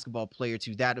as a basketball player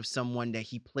to that of someone that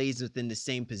he plays within the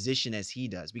same position as he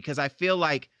does, because I feel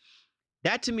like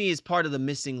that to me is part of the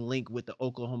missing link with the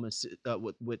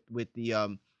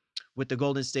with the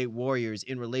Golden State Warriors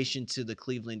in relation to the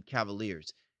Cleveland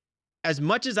Cavaliers. As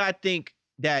much as I think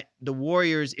that the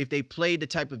Warriors, if they play the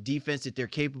type of defense that they're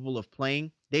capable of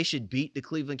playing, they should beat the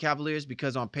Cleveland Cavaliers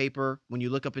because on paper, when you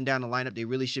look up and down the lineup, they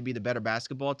really should be the better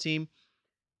basketball team.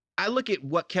 I look at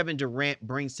what Kevin Durant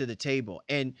brings to the table.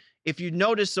 And if you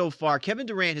notice so far, Kevin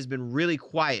Durant has been really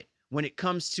quiet when it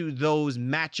comes to those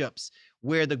matchups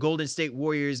where the Golden State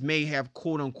Warriors may have,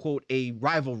 quote unquote, a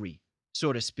rivalry,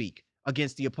 so to speak,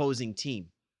 against the opposing team.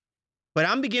 But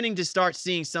I'm beginning to start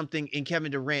seeing something in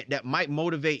Kevin Durant that might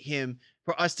motivate him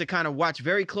for us to kind of watch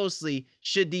very closely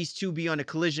should these two be on a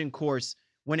collision course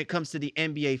when it comes to the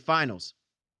NBA Finals.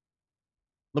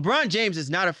 LeBron James is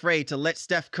not afraid to let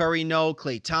Steph Curry know,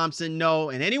 Klay Thompson know,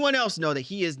 and anyone else know that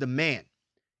he is the man.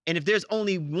 And if there's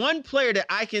only one player that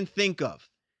I can think of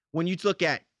when you look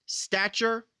at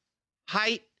stature,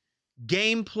 height,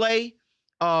 gameplay,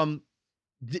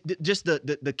 just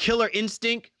the killer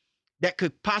instinct that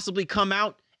could possibly come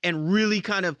out and really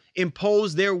kind of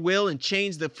impose their will and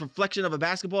change the reflection of a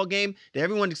basketball game that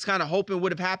everyone is kind of hoping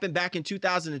would have happened back in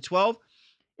 2012,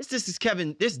 this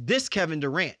Kevin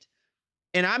Durant.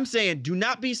 And I'm saying, do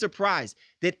not be surprised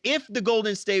that if the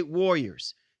Golden State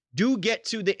Warriors do get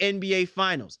to the NBA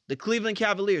Finals, the Cleveland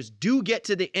Cavaliers do get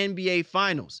to the NBA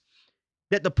Finals,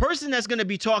 that the person that's going to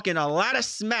be talking a lot of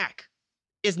smack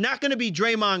is not going to be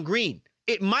Draymond Green.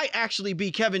 It might actually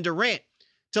be Kevin Durant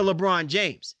to LeBron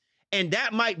James. And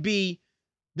that might be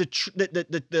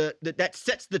that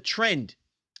sets the trend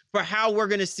for how we're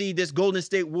going to see this Golden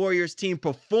State Warriors team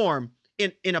perform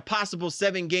in a possible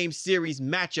 7-game series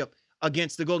matchup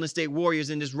against the Golden State Warriors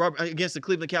against the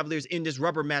Cleveland Cavaliers in this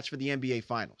rubber match for the NBA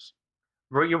Finals.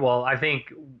 Well, I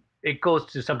think it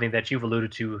goes to something that you've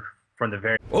alluded to from the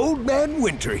very... Old Man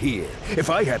Winter here. If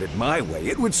I had it my way,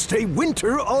 it would stay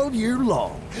winter all year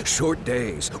long. Short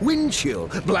days, wind chill,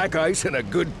 black ice, and a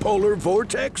good polar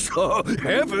vortex. Oh,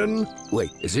 heaven.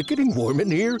 Wait, is it getting warm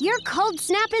in here? Your cold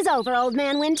snap is over, Old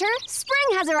Man Winter.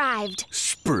 Spring has arrived.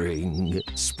 Spring.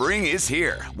 Spring is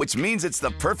here, which means it's the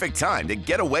perfect time to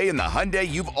get away in the Hyundai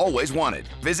you've always wanted.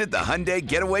 Visit the Hyundai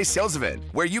Getaway Sales Event,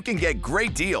 where you can get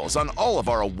great deals on all of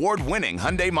our award-winning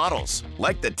Hyundai models,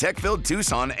 like the tech-filled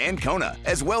Tucson and Kona,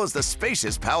 as well as the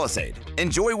spacious Palisade.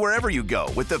 Enjoy wherever you go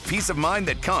with the peace of mind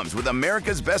that comes with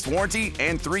America's best warranty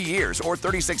and 3 years or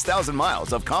 36,000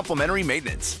 miles of complimentary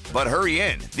maintenance. But hurry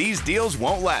in, these deals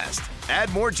won't last.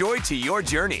 Add more joy to your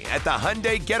journey at the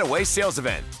Hyundai Getaway Sales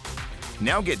Event.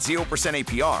 Now get 0%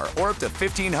 APR or up to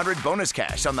 $1,500 bonus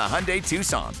cash on the Hyundai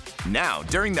Tucson. Now,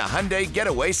 during the Hyundai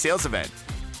Getaway Sales Event.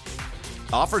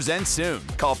 Offers end soon.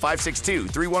 Call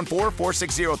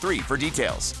 562-314-4603 for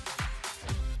details.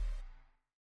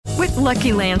 With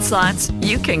Lucky Land Slots,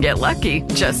 you can get lucky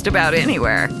just about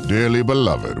anywhere. Dearly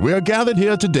beloved, we are gathered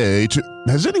here today to...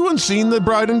 Has anyone seen the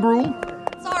bride and groom?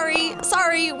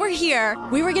 Sorry, we're here.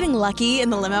 We were getting lucky in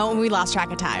the limo and we lost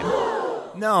track of time.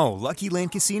 No, Lucky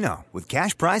Land Casino, with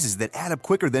cash prizes that add up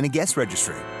quicker than a guest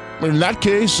registry. In that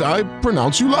case, I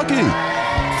pronounce you lucky.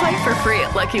 Play for free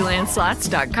at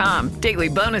LuckyLandSlots.com. Daily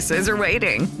bonuses are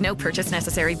waiting. No purchase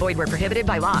necessary. Void where prohibited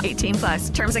by law.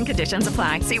 18+. Terms and conditions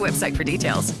apply. See website for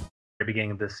details. The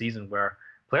beginning of this season where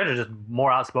players are just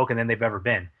more outspoken than they've ever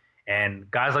been. And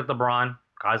guys like LeBron,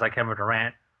 guys like Kevin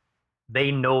Durant,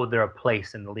 they know their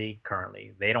place in the league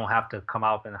currently. They don't have to come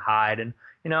out and hide and,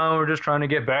 we're just trying to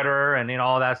get better and,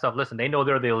 all that stuff. Listen, they know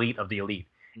they're the elite of the elite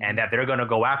and that they're going to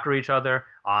go after each other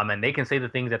and they can say the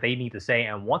things that they need to say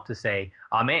and want to say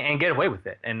and get away with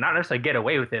it. And not necessarily get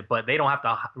away with it, but they don't have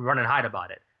to run and hide about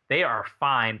it. They are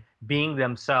fine being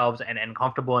themselves and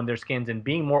comfortable in their skins and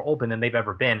being more open than they've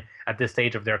ever been at this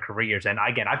stage of their careers. And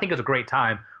again, I think it's a great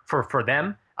time for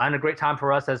them and a great time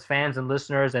for us as fans and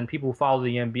listeners and people who follow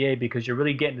the NBA, because you're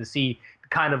really getting to see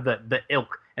kind of the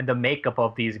ilk and the makeup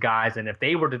of these guys. And if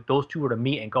those two were to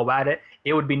meet and go at it,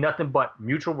 it would be nothing but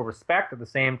mutual respect at the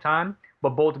same time. But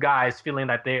both guys feeling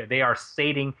that they are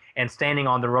stating and standing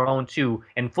on their own too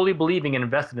and fully believing and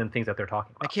invested in things that they're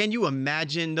talking about. Can you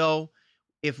imagine, though,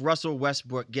 if Russell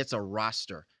Westbrook gets a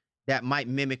roster that might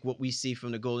mimic what we see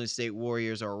from the Golden State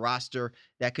Warriors, or a roster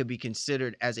that could be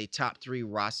considered as a top 3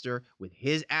 roster with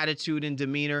his attitude and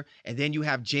demeanor, and then you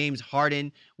have James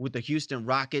Harden with the Houston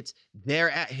Rockets,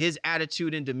 his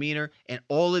attitude and demeanor, and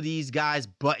all of these guys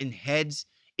butting heads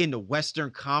in the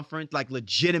Western Conference, like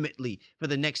legitimately for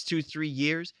the next 2-3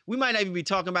 years. We might not even be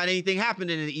talking about anything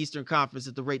happening in the Eastern Conference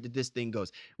at the rate that this thing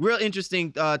goes. Real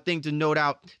interesting thing to note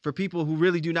out for people who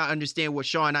really do not understand what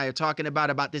Shaw and I are talking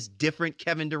about this different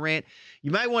Kevin Durant.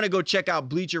 You might want to go check out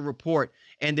Bleacher Report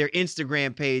and their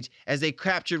Instagram page, as they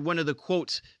captured one of the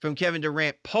quotes from Kevin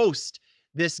Durant post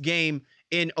this game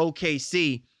in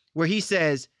OKC, where he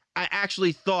says, "I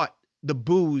actually thought the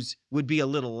boos would be a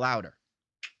little louder."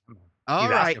 All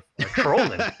right.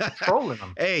 Trolling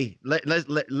them. Hey, let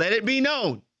it be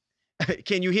known.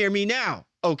 Can you hear me now,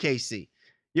 OKC?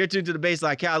 You're tuned to the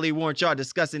Baseline. Kyle Warren Shaw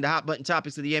discussing the hot button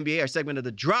topics of the NBA, our segment of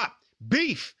the Drop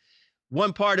Beef.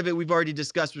 One part of it we've already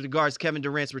discussed with regards to Kevin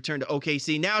Durant's return to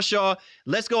OKC. Now, Shaw,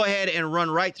 let's go ahead and run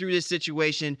right through this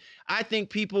situation. I think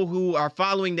people who are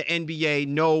following the NBA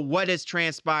know what has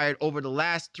transpired over the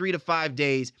last 3 to 5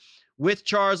 days with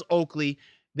Charles Oakley,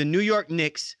 the New York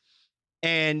Knicks,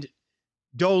 and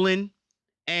Dolan,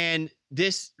 and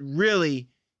this really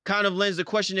kind of lends the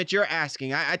question that you're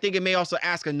asking. I think it may also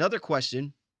ask another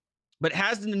question, but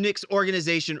has the Knicks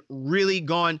organization really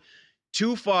gone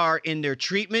too far in their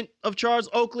treatment of Charles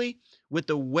Oakley with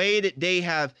the way that they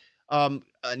have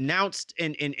announced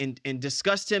and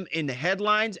discussed him in the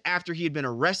headlines after he had been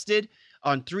arrested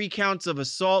on 3 counts of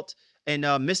assault and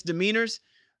misdemeanors?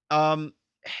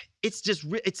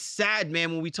 It's sad,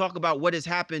 man, when we talk about what has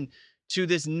happened to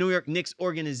this New York Knicks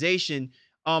organization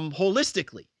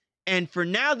holistically. And for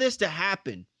now this to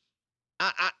happen,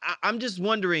 I'm just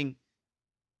wondering,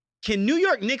 can New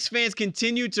York Knicks fans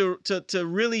continue to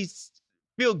really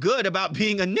feel good about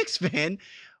being a Knicks fan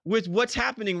with what's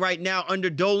happening right now under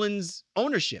Dolan's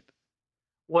ownership?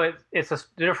 Well, it's a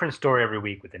different story every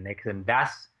week with the Knicks, and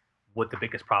that's what the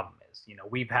biggest problem is.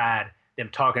 We've had them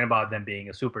talking about them being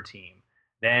a super team.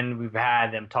 Then we've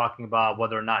had them talking about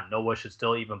whether or not Noah should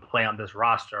still even play on this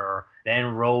roster. Then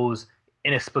Rose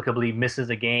inexplicably misses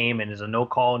a game and is a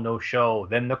no-call, no-show.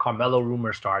 Then the Carmelo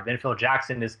rumors start. Then Phil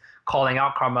Jackson is calling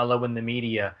out Carmelo in the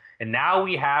media. And now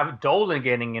we have Dolan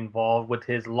getting involved with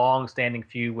his long-standing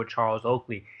feud with Charles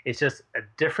Oakley. It's just a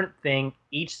different thing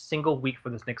each single week for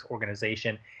this Knicks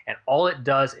organization. And all it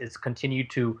does is continue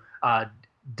to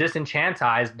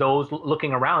disenchantize those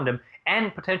looking around him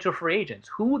and potential free agents.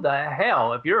 Who the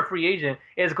hell, if you're a free agent,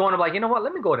 is going to be like, you know what,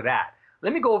 let me go to that.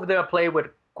 Let me go over there and play with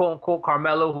quote-unquote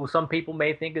Carmelo, who some people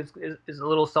may think is a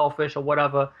little selfish or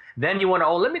whatever. Then you want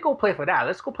to, let me go play for that.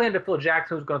 Let's go play under Phil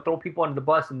Jackson, who's going to throw people under the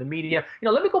bus in the media.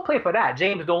 Let me go play for that.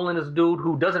 James Dolan is a dude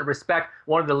who doesn't respect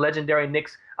one of the legendary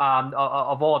Knicks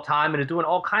of all time and is doing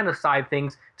all kind of side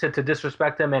things to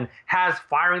disrespect him, and has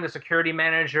firing the security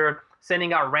manager,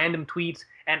 sending out random tweets.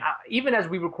 And even as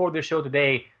we record this show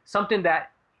today, something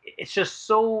that it's just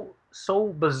so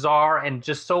bizarre and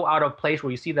just so out of place,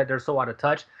 where you see that they're so out of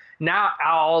touch. Now,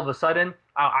 all of a sudden,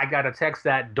 I got a text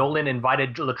that Dolan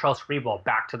invited Latrell Sprewell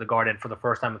back to the Garden for the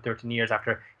first time in 13 years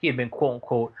after he had been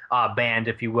quote-unquote banned,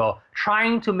 if you will,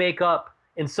 trying to make up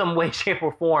in some way, shape,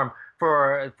 or form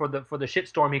for the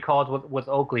shitstorm he caused with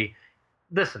Oakley.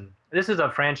 Listen, this is a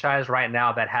franchise right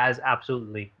now that has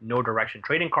absolutely no direction.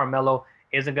 Trading Carmelo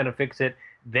isn't going to fix it.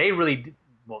 They really,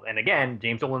 well, and again,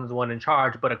 James Dolan is the one in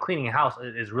charge, but a cleaning house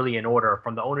is really in order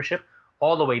from the ownership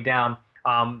all the way down.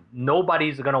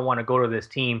 Nobody's going to want to go to this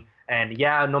team. And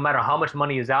yeah, no matter how much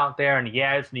money is out there, and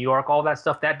yeah, it's New York, all that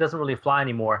stuff, that doesn't really fly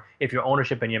anymore if your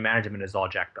ownership and your management is all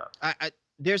jacked up.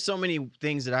 There's so many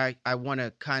things that I want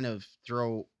to kind of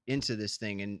throw into this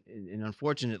thing. And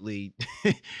unfortunately,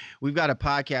 we've got a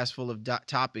podcast full of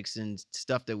topics and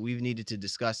stuff that we've needed to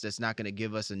discuss that's not going to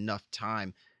give us enough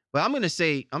time. But I'm going to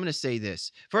say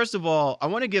this. First of all, I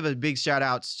want to give a big shout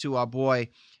outs to our boy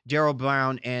Gerald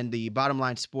Brown and the Bottom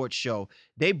Line Sports Show.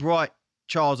 They brought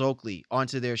Charles Oakley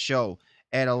onto their show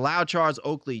and allowed Charles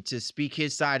Oakley to speak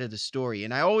his side of the story.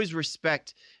 And I always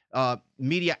respect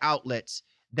media outlets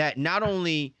that not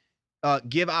only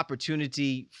give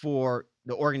opportunity for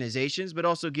the organizations, but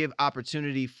also give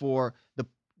opportunity for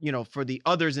the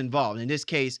others involved. In this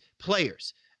case,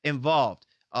 players involved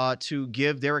to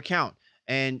give their account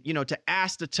and, to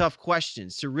ask the tough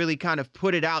questions, to really kind of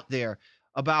put it out there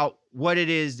about what it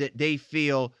is that they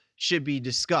feel should be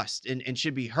discussed and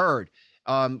should be heard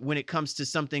when it comes to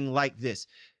something like this.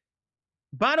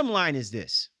 Bottom line is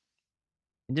this,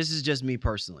 and this is just me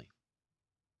personally.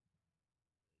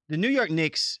 The New York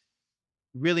Knicks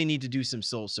really need to do some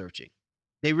soul searching.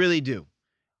 They really do.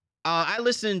 I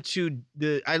listened to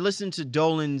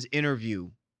Dolan's interview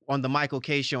on the Michael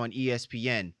Kay show on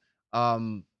ESPN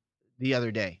the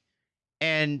other day,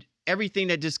 and everything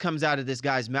that just comes out of this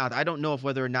guy's mouth, I don't know if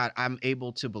whether or not I'm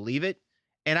able to believe it,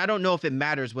 and I don't know if it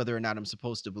matters whether or not I'm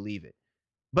supposed to believe it.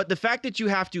 But the fact that you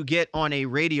have to get on a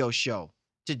radio show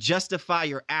to justify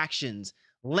your actions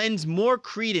lends more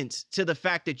credence to the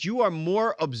fact that you are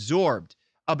more absorbed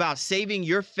about saving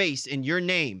your face and your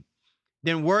name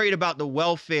than worried about the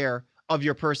welfare of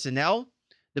your personnel,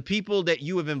 the people that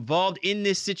you have involved in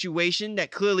this situation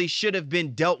that clearly should have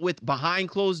been dealt with behind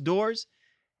closed doors,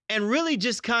 and really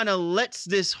just kind of lets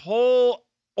this whole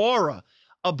aura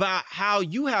about how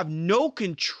you have no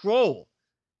control,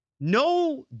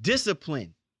 no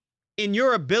discipline in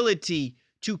your ability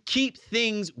to keep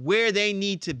things where they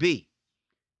need to be.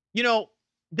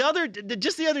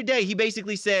 Just the other day, he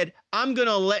basically said, I'm going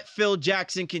to let Phil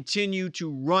Jackson continue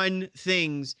to run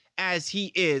things as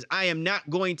he is. I am not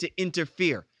going to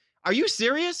interfere. Are you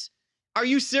serious? Are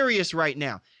you serious right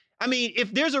now? I mean,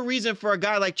 if there's a reason for a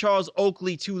guy like Charles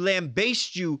Oakley to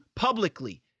lambaste you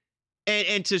publicly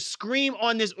and to scream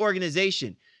on this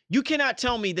organization, you cannot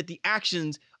tell me that the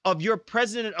actions of your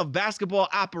president of basketball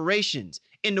operations,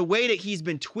 in the way that he's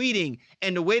been tweeting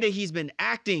and the way that he's been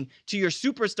acting to your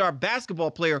superstar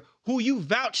basketball player who you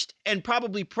vouched and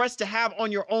probably pressed to have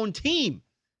on your own team,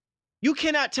 you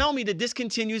cannot tell me that this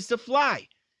continues to fly.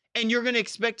 And you're going to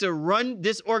expect to run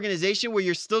this organization where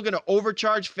you're still going to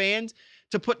overcharge fans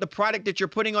to put the product that you're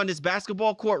putting on this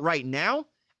basketball court right now?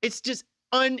 It's just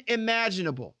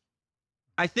unimaginable.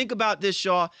 I think about this,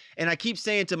 Shaw, and I keep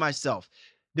saying to myself,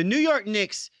 the New York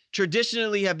Knicks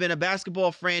traditionally have been a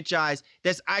basketball franchise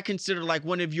that's I consider like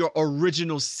one of your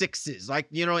original sixes, like,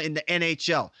 in the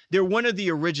NHL. They're one of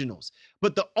the originals.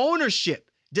 But the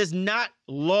ownership does not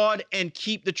laud and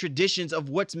keep the traditions of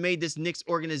what's made this Knicks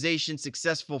organization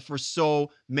successful for so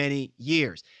many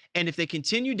years. And if they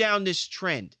continue down this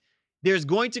trend, there's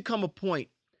going to come a point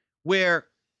where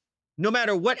no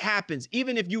matter what happens,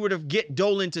 even if you were to get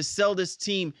Dolan to sell this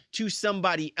team to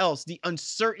somebody else, the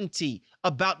uncertainty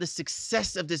about the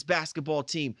success of this basketball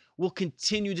team will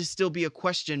continue to still be a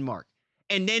question mark.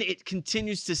 And then it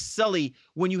continues to sully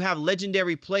when you have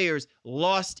legendary players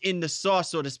lost in the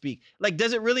sauce, so to speak. Like,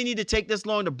 does it really need to take this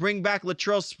long to bring back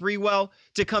Latrell Sprewell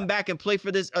to come back and play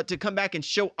for this, to come back and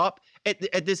show up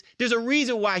at this? There's a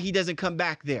reason why he doesn't come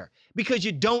back there, because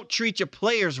you don't treat your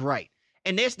players right.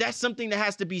 And that's something that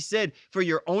has to be said for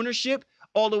your ownership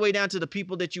all the way down to the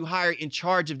people that you hire in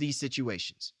charge of these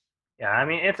situations. Yeah, I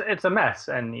mean, it's a mess.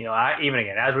 And, even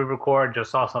again, as we record, just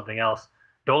saw something else.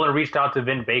 Dolan reached out to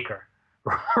Vin Baker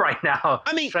right now.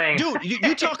 I mean, saying, dude,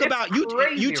 you talk about, you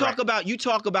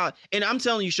talk about, and I'm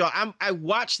telling you, Shaw, I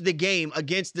watched the game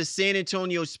against the San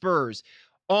Antonio Spurs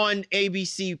on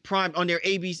ABC Prime, on their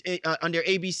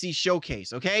ABC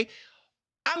showcase, okay?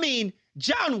 I mean,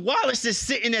 John Wallace is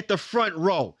sitting at the front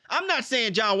row. I'm not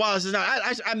saying John Wallace is not.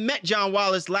 I met John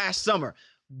Wallace last summer.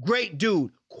 Great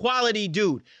dude, quality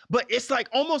dude. But it's like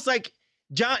almost like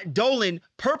John Dolan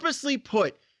purposely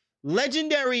put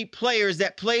legendary players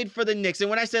that played for the Knicks. And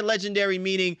when I say legendary,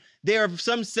 meaning there are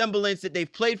some semblance that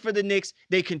they've played for the Knicks,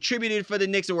 they contributed for the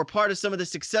Knicks, and were part of some of the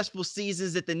successful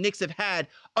seasons that the Knicks have had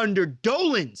under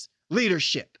Dolan's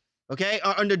leadership. Okay,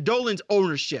 under Dolan's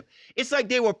ownership. It's like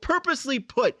they were purposely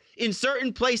put in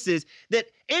certain places that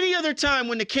any other time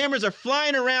when the cameras are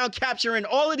flying around capturing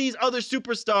all of these other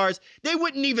superstars, they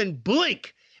wouldn't even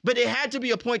blink. But it had to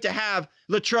be a point to have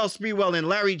Latrell Sprewell and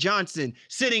Larry Johnson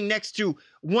sitting next to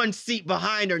one seat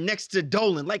behind or next to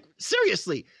Dolan. Like,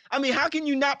 seriously. I mean, how can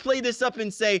you not play this up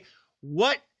and say,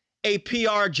 what a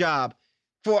PR job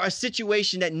for a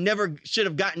situation that never should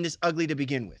have gotten this ugly to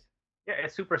begin with? Yeah,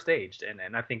 it's super staged,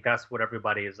 and I think that's what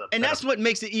everybody is upset and that's what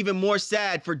makes it even more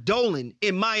sad for Dolan,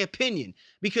 in my opinion,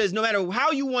 because no matter how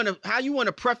you want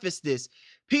to preface this,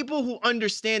 people who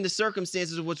understand the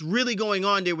circumstances of what's really going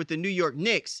on there with the New York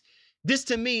Knicks, this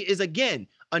to me is again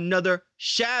another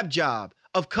shab job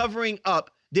of covering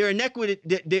up their inequities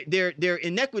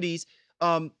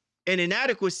and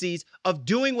inadequacies of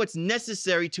doing what's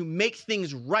necessary to make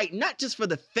things right, not just for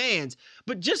the fans,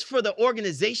 but just for the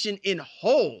organization in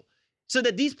whole, so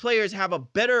that these players have a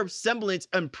better semblance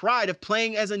and pride of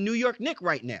playing as a New York Knick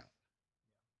right now.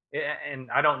 And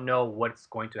I don't know what's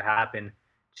going to happen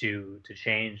to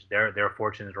change their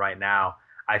fortunes right now.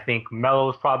 I think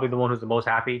Melo's probably the one who's the most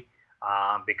happy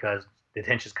because the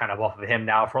tension's kind of off of him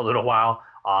now for a little while.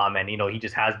 And, he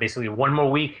just has basically one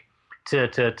more week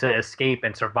to escape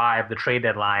and survive the trade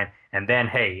deadline. And then,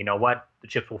 hey, you know what? The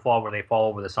chips will fall where they fall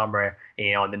over the summer,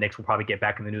 and the Knicks will probably get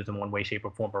back in the news in one way, shape, or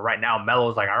form. But right now,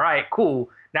 Melo's like, all right, cool.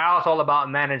 Now it's all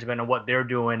about management and what they're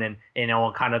doing and,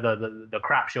 kind of the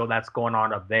crap show that's going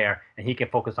on up there. And he can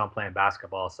focus on playing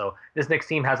basketball. So this Knicks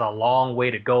team has a long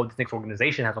way to go. This Knicks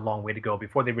organization has a long way to go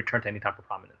before they return to any type of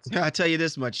prominence. I'll tell you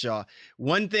this much, Shaw.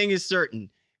 One thing is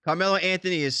certain. Carmelo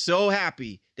Anthony is so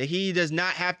happy that he does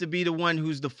not have to be the one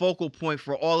who's the focal point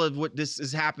for all of what this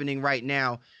is happening right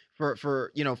now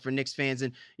for Knicks fans.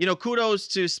 And, kudos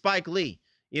to Spike Lee.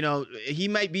 He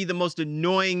might be the most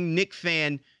annoying Knicks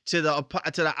fan to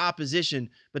the opposition,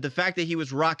 but the fact that he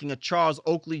was rocking a Charles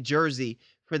Oakley jersey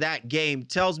for that game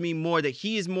tells me more that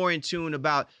he is more in tune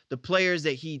about the players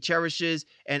that he cherishes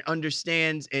and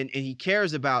understands and he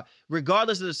cares about,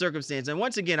 regardless of the circumstance. And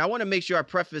once again, I want to make sure I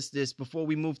preface this before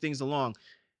we move things along,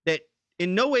 that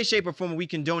in no way, shape, or form are we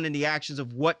condoning the actions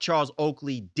of what Charles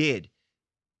Oakley did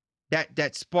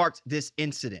that sparked this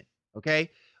incident,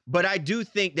 okay? But I do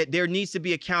think that there needs to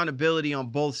be accountability on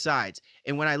both sides.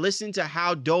 And when I listen to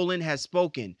how Dolan has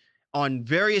spoken on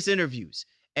various interviews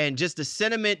and just the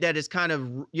sentiment that is kind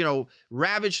of,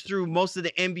 ravaged through most of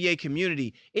the NBA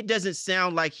community, it doesn't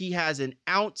sound like he has an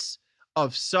ounce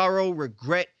of sorrow,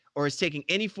 regret, or is taking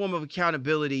any form of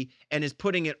accountability and is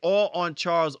putting it all on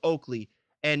Charles Oakley.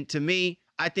 And to me,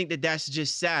 I think that that's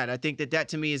just sad. I think that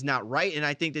to me is not right. And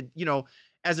I think that,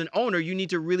 as an owner, you need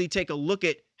to really take a look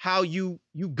at how you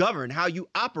govern, how you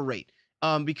operate,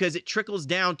 because it trickles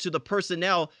down to the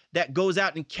personnel that goes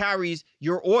out and carries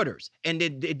your orders, and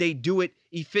they do it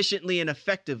efficiently and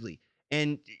effectively.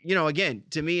 And, again,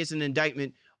 to me, it's an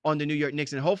indictment on the New York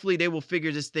Knicks, and hopefully they will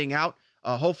figure this thing out.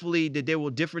 Hopefully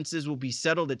that differences will be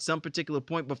settled at some particular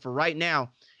point. But for right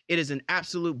now, it is an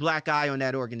absolute black eye on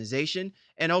that organization,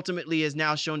 and ultimately is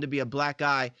now shown to be a black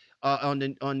eye on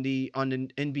the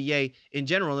NBA in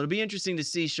general. It'll be interesting to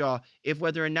see, Shaw, if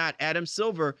whether or not Adam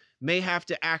Silver may have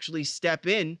to actually step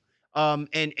in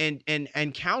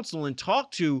and counsel and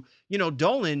talk to,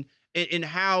 Dolan and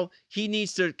how he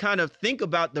needs to kind of think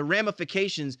about the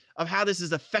ramifications of how this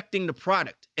is affecting the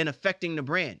product and affecting the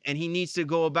brand. And he needs to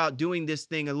go about doing this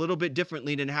thing a little bit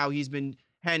differently than how he's been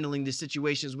handling the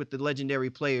situations with the legendary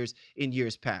players in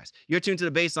years past. You're tuned to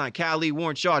The Baseline. Cal Lee,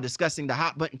 Warren Shaw discussing the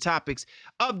hot button topics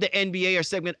of the NBA, our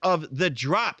segment of The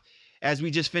Drop, as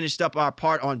we just finished up our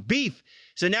part on beef.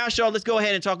 So now, Shaw, let's go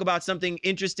ahead and talk about something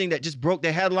interesting that just broke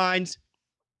the headlines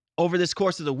over this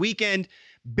course of the weekend.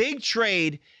 Big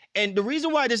trade. And the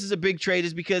reason why this is a big trade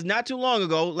is because not too long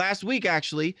ago, last week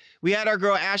actually, we had our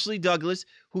girl Ashley Douglas,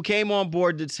 who came on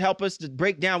board to help us to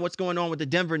break down what's going on with the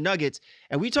Denver Nuggets.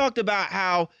 And we talked about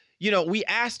how, we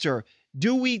asked her,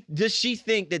 does she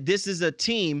think that this is a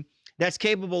team that's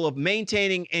capable of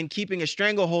maintaining and keeping a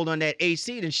stranglehold on that A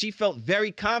seed? And she felt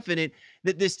very confident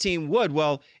that this team would.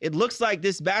 Well, it looks like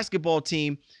this basketball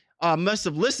team must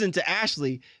have listened to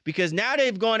Ashley, because now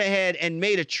they've gone ahead and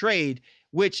made a trade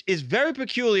which is very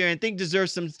peculiar and I think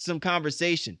deserves some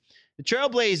conversation.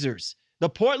 The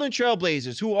Portland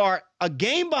Trailblazers, who are a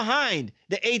game behind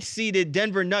the 8th-seeded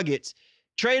Denver Nuggets,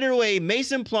 traded away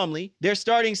Mason Plumlee, their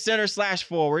starting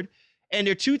center/forward, and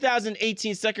their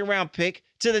 2018 second-round pick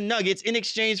to the Nuggets in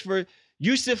exchange for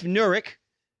Yusuf Nurkic,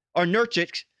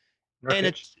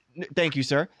 thank you,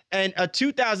 sir, and a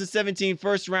 2017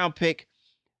 first-round pick.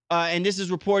 And this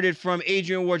is reported from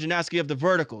Adrian Wojnarowski of The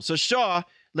Vertical. So, Shaw,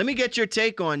 let me get your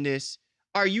take on this.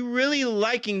 Are you really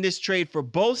liking this trade for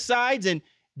both sides? And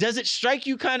does it strike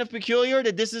you kind of peculiar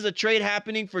that this is a trade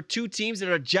happening for two teams that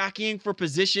are jockeying for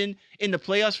position in the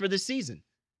playoffs for this season?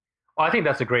 Well, I think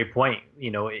that's a great point.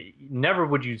 Never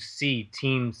would you see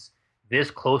teams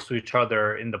this close to each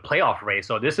other in the playoff race.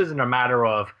 So this isn't a matter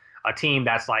of a team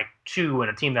that's like 2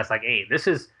 and a team that's like 8. This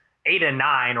is 8 and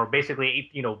 9, or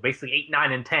basically 8,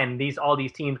 9, and 10. All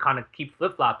these teams kind of keep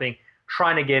flip-flopping,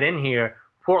 trying to get in here.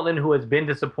 Portland, who has been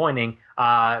disappointing,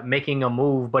 making a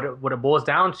move. But what it boils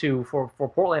down to for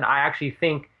Portland, I actually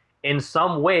think in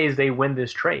some ways they win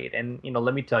this trade. And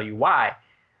let me tell you why.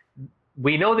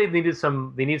 We know they need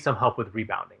some help with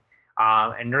rebounding,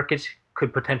 and Nurkic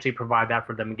could potentially provide that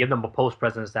for them and give them a post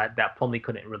presence that Plumlee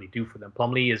couldn't really do for them.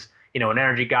 Plumlee is an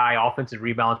energy guy, offensive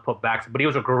rebounds, putbacks, but he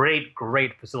was a great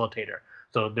facilitator.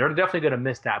 So they're definitely going to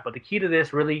miss that. But the key to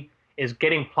this really is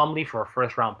getting Plumlee for a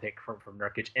first-round pick from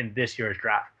Nurkic in this year's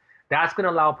draft. That's going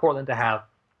to allow Portland to have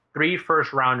 3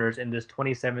 first-rounders in this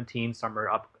 2017 summer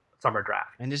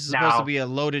draft. And this is supposed to be a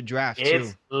loaded draft, too.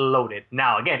 It's loaded.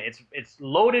 Now, again, it's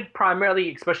loaded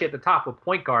primarily, especially at the top, with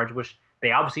point guards, which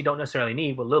they obviously don't necessarily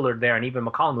need, with Lillard there and even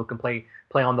McCollum, who can play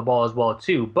on the ball as well,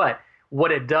 too. But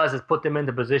what it does is put them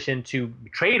into position to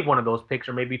trade one of those picks,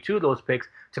 or maybe 2 of those picks,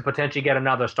 to potentially get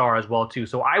another star as well, too.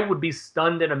 So I would be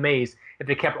stunned and amazed if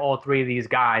they kept all 3 of these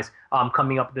guys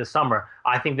coming up this summer.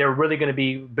 I think they're really going to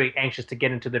be very anxious to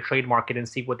get into the trade market and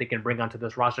see what they can bring onto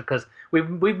this roster, because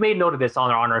we've made note of this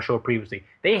on our show previously.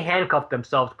 They handcuffed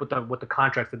themselves with the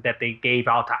contracts that they gave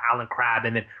out to Alan Crabb,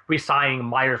 and then re-signing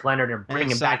Myers Leonard and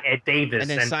bringing back Ed Davis, and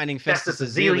then signing Festus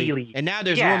Ezeli. And now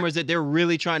there's rumors that they're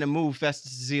really trying to move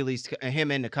Festus Ezeli,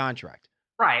 him in the contract.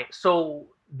 Right. So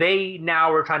they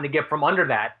now are trying to get from under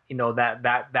that,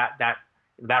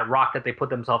 that rock that they put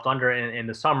themselves under in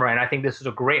the summer. And I think this is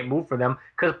a great move for them,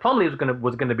 because Plumlee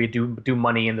was gonna be due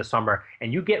money in the summer,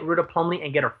 and you get rid of Plumlee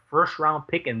and get a first-round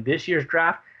pick in this year's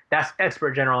draft. That's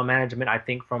expert general management, I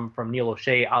think, from Neil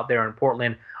O'Shea out there in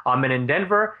Portland. And in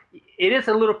Denver, it is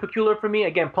a little peculiar for me.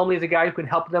 Again, Plumlee is a guy who can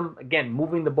help them, again,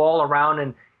 moving the ball around,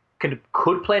 and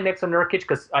could play next to Jokic,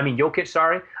 because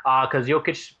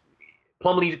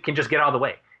Plumlee can just get out of the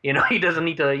way. He doesn't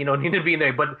need to be in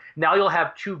there. But now you'll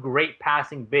have 2 great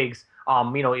passing bigs.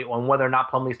 On whether or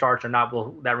not Plumlee starts or not,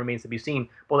 that remains to be seen.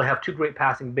 But they have 2 great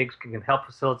passing bigs who can help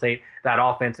facilitate that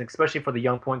offense, and especially for the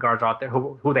young point guards out there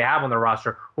who they have on their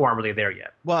roster who aren't really there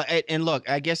yet. Well, and look,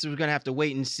 I guess we're gonna have to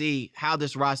wait and see how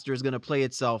this roster is gonna play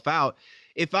itself out.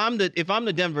 If I'm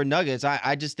the Denver Nuggets,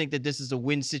 I just think that this is a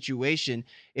win situation.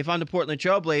 If I'm the Portland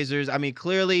Trailblazers, I mean,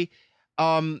 clearly,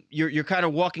 you're kind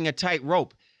of walking a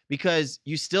tightrope, because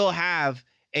you still have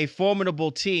a formidable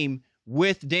team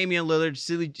with Damian Lillard,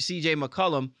 CJ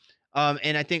McCollum,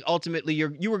 and I think ultimately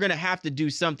you were going to have to do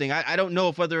something. I don't know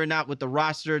if whether or not with the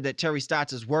roster that Terry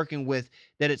Stotts is working with,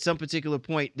 that at some particular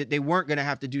point that they weren't going to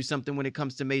have to do something when it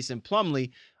comes to Mason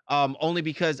Plumlee, only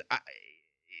because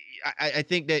I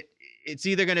think that it's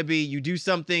either going to be you do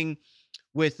something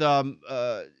with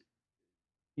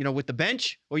with the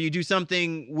bench, or you do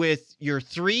something with your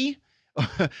 3,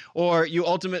 or you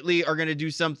ultimately are going to do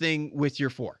something with your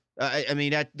 4. I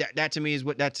mean, that to me is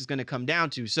what that's going to come down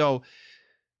to. So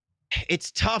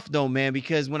It's tough though, man,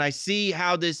 because when I see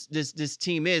how this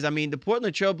team is, I mean, the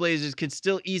Portland Trailblazers could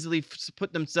still easily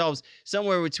put themselves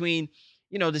somewhere between,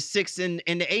 the 6th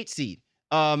and the 8th seed.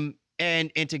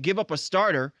 And to give up a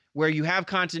starter where you have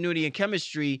continuity and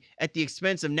chemistry at the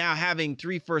expense of now having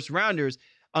 3 first-rounders,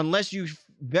 unless you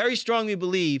very strongly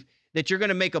believe that you're going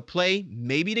to make a play,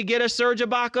 maybe to get a Serge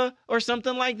Ibaka or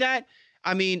something like that.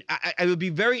 I mean, it would be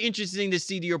very interesting to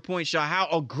see, to your point, Shaw, how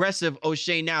aggressive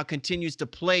O'Shea now continues to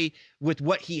play with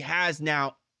what he has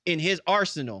now in his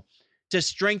arsenal to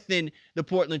strengthen the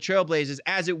Portland Trailblazers,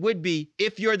 as it would be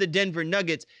if you're the Denver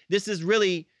Nuggets. This is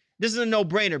a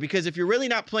no-brainer, because if you're really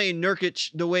not playing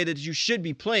Nurkic the way that you should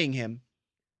be playing him,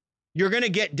 you're going to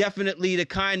get definitely the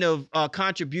kind of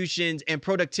contributions and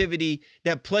productivity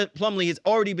that Plumlee has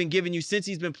already been giving you since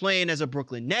he's been playing as a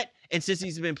Brooklyn Net and since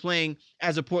he's been playing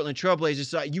as a Portland Trailblazer.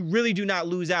 So you really do not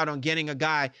lose out on getting a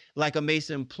guy like a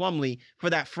Mason Plumlee for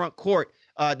that front court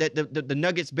that the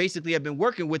Nuggets basically have been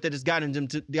working with, that has gotten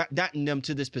them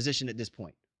to this position at this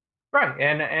point. Right,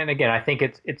 and again, I think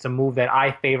it's a move that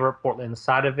I favor Portland's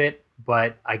side of it,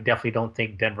 but I definitely don't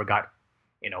think Denver got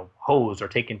hosed or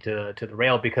taken to the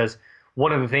rail, because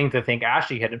one of the things I think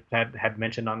Ashley had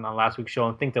mentioned on last week's show,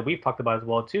 and things that we've talked about as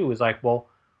well too, is like, well,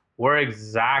 where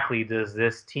exactly does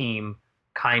this team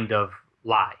kind of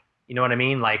lie? You know what I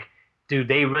mean? Like, do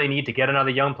they really need to get another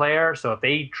young player? So if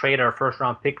they trade our first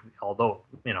round pick, although,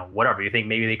 whatever, you think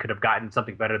maybe they could have gotten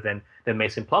something better than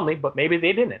Mason Plumlee, but maybe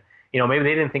they didn't. Maybe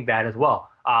they didn't think that as well.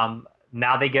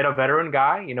 Now they get a veteran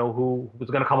guy, who's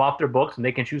going to come off their books, and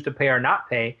they can choose to pay or not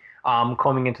pay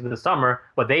coming into the summer.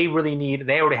 But they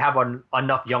already have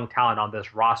enough young talent on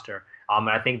this roster. And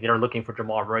I think they're looking for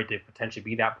Jamal Murray to potentially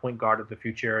be that point guard of the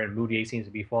future, and Moutier seems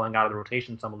to be falling out of the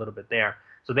rotation a little bit there.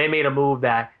 So they made a move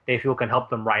that they feel can help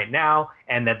them right now,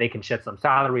 and that they can shed some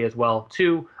salary as well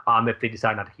too, if they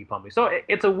decide not to keep Plumlee. So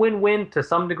it's a win-win to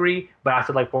some degree, but I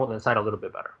still like Portland's side a little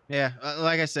bit better. Yeah,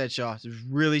 like I said, Shaw, it's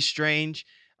really strange,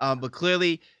 but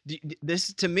clearly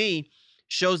this to me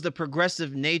shows the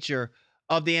progressive nature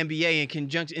of the NBA in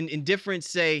conjunction, in difference,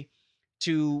 say,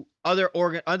 to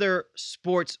other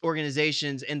sports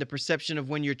organizations, and the perception of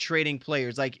when you're trading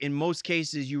players. Like in most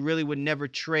cases, you really would never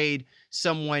trade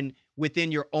someone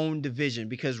within your own division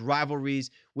because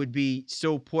rivalries would be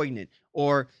so poignant,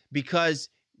 or because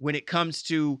when it comes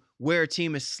to where a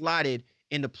team is slotted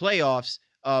in the playoffs,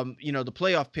 the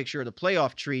playoff picture or the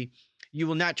playoff tree, you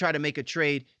will not try to make a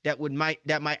trade that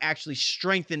might actually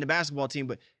strengthen the basketball team.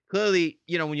 But clearly,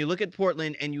 when you look at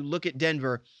Portland and you look at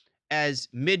Denver as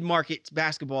mid-market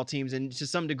basketball teams, and to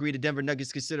some degree the Denver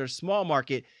Nuggets consider small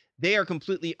market, they are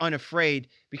completely unafraid,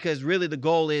 because really the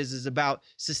goal is about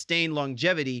sustained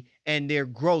longevity and their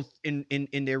growth in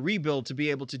their rebuild to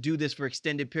be able to do this for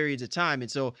extended periods of time.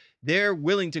 And so they're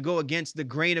willing to go against the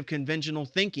grain of conventional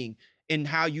thinking in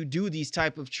how you do these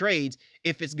type of trades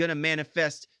if it's going to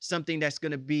manifest something that's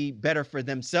going to be better for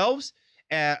themselves,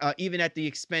 even at the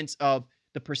expense of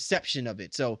the perception of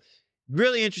it. So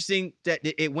really interesting that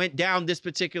it went down this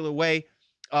particular way.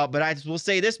 But I will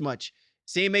say this much.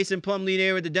 Seeing Mason Plumlee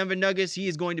there with the Denver Nuggets, he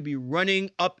is going to be running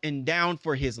up and down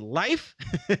for his life.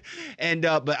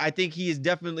 But I think he is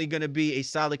definitely going to be a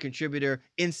solid contributor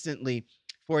instantly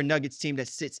for a Nuggets team that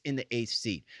sits in the 8th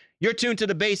seed. You're tuned to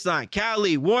The Baseline. Cal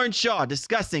Lee, Warren Shaw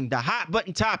discussing the hot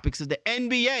button topics of the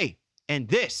NBA. And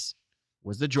this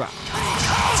was The Drop.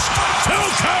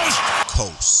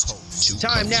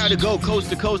 Time now to go coast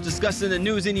to coast discussing the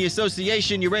news in the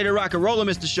association. You ready to rock and roll,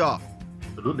 Mr. Shaw?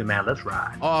 Absolutely, man. Let's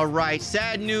ride. All right.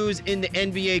 Sad news in the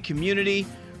NBA community.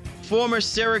 Former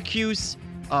Syracuse,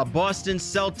 Boston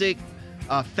Celtic,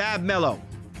 Fab Melo.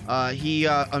 He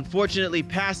unfortunately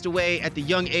passed away at the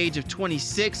young age of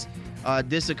 26.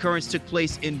 This occurrence took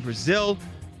place in Brazil.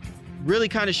 Really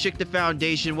kind of shook the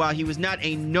foundation. While he was not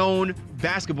a known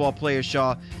basketball player,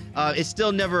 Shaw, it's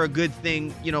still never a good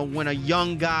thing, when a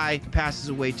young guy passes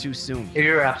away too soon.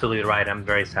 You're absolutely right. I'm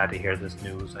very sad to hear this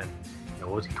news. And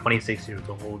was he 26 years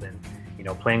old, and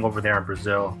playing over there in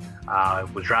Brazil,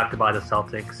 was drafted by the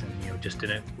Celtics, and just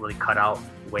didn't really cut out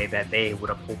the way that they would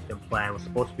have hoped and planned. Was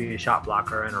supposed to be a shot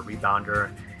blocker and a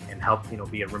rebounder, and help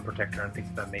be a rim protector and things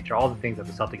of that nature. All the things that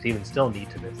the Celtics even still need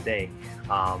to this day.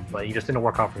 But he just didn't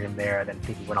work out for him there. Then I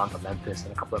think he went on to Memphis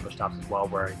and a couple other stops as well,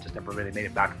 where he just never really made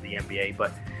it back to the NBA.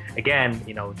 But again,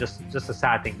 just a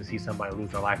sad thing to see somebody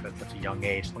lose their life at such a young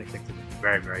age. 26 is a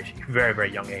very, very, very,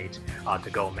 very young age to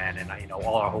go, man. And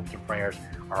all our hopes and prayers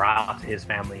are out to his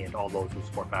family and all those who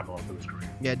support Babylon through his career.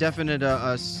 Yeah, definite.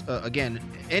 Again,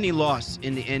 any loss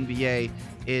in the NBA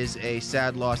is a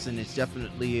sad loss, and it's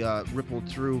definitely rippled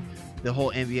through the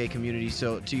whole NBA community.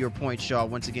 So to your point, Shaw,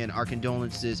 once again, our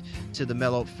condolences to the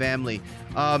Melo family.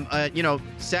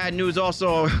 Sad news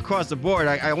also across the board.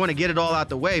 I want to get it all out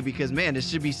the way because, man, there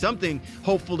should be something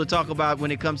hopeful to talk about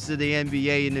when it comes to the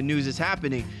NBA and the news that's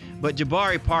happening. But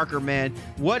Jabari Parker, man,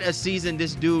 what a season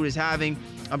this dude is having.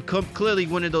 I'm clearly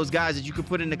one of those guys that you could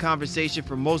put in the conversation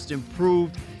for most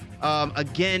improved.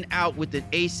 Again, out with an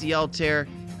ACL tear,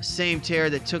 same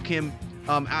tear that took him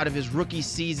out of his rookie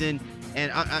season.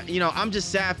 And I'm just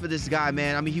sad for this guy,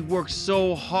 man. I mean, he works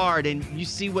so hard, and you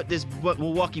see what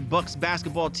Milwaukee Bucks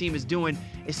basketball team is doing,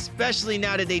 especially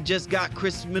now that they just got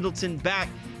Chris Middleton back.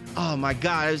 Oh my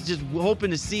God, I was just hoping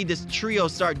to see this trio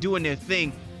start doing their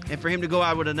thing, and for him to go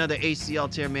out with another ACL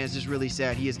tear, man, is just really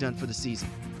sad. He is done for the season.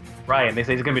 Right, and they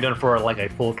say he's going to be done for like a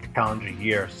full calendar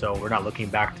year, so we're not looking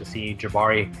back to see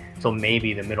Jabari till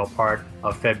maybe the middle part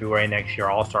of February next year,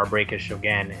 All-Star break-ish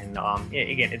again. And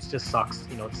again, it just sucks,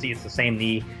 to see it's the same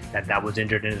knee that was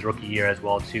injured in his rookie year as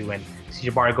well too, and see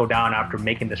Jabari go down after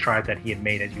making the strides that he had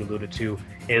made, as you alluded to,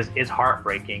 is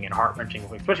heartbreaking and heart-wrenching,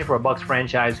 especially for a Bucks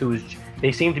franchise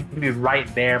they seem to be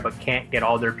right there but can't get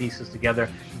all their pieces together.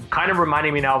 Kind of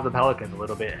reminding me now of the Pelicans a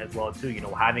little bit as well too,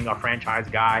 having a franchise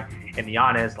guy in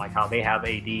Giannis, like how they have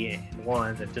AD in New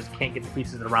Orleans, and just can't get the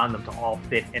pieces around them to all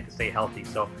fit and to stay healthy.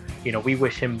 So, we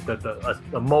wish him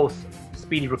the most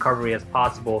speedy recovery as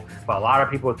possible. But a lot of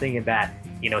people are thinking that,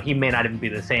 he may not even be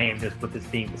the same, just with this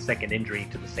being the second injury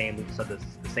to the same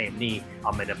knee.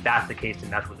 And if that's the case,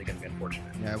 then that's really going to be unfortunate.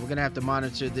 Yeah, we're going to have to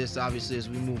monitor this, obviously, as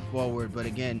we move forward. But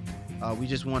again, we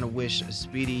just want to wish a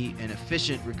speedy and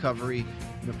efficient recovery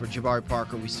for Jabari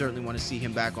Parker. We certainly want to see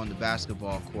him back on the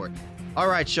basketball court. All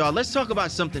right, Shaw, let's talk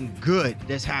about something good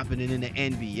that's happening in the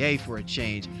NBA for a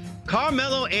change.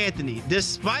 Carmelo Anthony,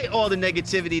 despite all the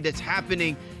negativity that's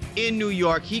happening in New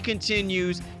York, he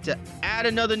continues to add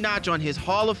another notch on his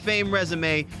Hall of Fame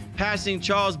resume, passing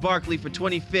Charles Barkley for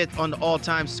 25th on the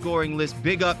all-time scoring list.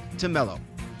 Big up to Melo.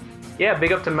 Yeah,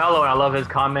 big up to Melo, and I love his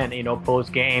comment,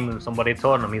 post-game, and somebody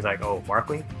told him, he's like, oh,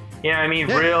 Barkley?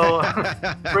 Real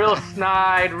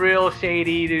snide, real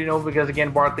shady, because again,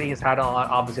 Barkley has had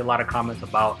obviously a lot of comments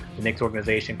about the Knicks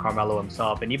organization, Carmelo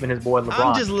himself, and even his boy LeBron.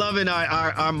 I'm just loving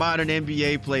our modern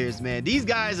NBA players, man. These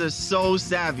guys are so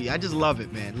savvy. I just love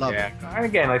it, man. Love it. And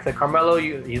again, like I said, Carmelo,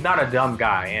 he's not a dumb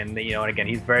guy, and and again,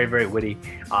 he's very, very witty.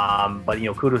 But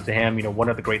kudos to him. One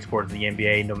of the great scorers in the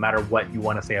NBA. No matter what you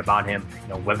want to say about him,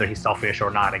 whether he's selfish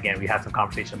or not. Again, we had some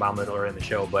conversation about him a little earlier in the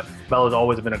show, but Melo's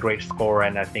always been a great scorer,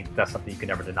 and I think that's something you can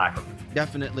never deny from him.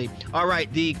 Definitely. All right,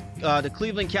 the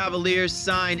Cleveland Cavaliers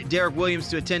signed Derek Williams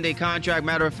to a 10-day contract.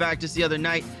 Matter of fact, just the other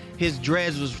night, his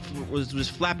dreads was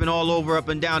flapping all over up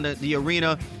and down the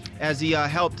arena as he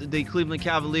helped the Cleveland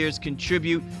Cavaliers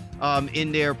contribute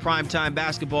in their primetime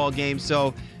basketball game.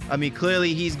 So,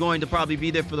 clearly he's going to probably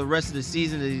be there for the rest of the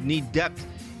season. They need depth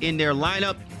in their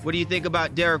lineup. What do you think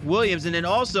about Derek Williams? And then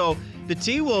also, the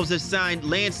T-Wolves have signed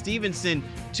Lance Stevenson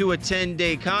to a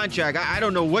 10-day contract. I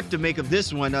don't know what to make of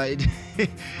this one. Is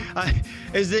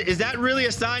that really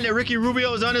a sign that Ricky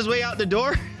Rubio is on his way out the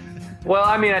door? Well,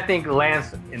 I think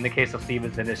Lance, in the case of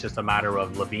Stevenson, it's just a matter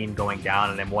of Levine going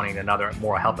down and then wanting another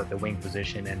more help at the wing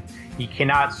position. And he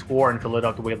cannot score and fill it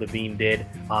up the way Levine did,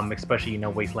 especially,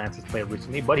 Waste Lance has played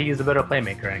recently. But he is a better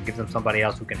playmaker and gives him somebody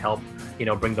else who can help,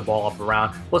 bring the ball up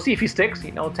around. We'll see if he sticks,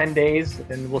 10 days,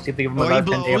 and we'll see if they give him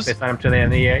another 10 days if they sign him to the end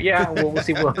of the year. Yeah, we'll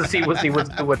see what's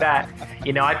good with that.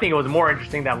 I think it was more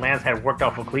interesting that Lance had worked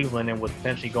out for Cleveland and was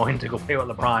potentially going to go play with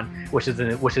LeBron, which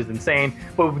is insane.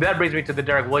 But that brings me to the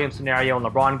Derek Williams scenario, and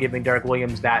LeBron giving Derek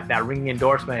Williams that ringing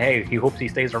endorsement. Hey, he hopes he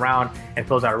stays around and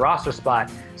fills that roster spot.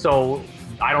 So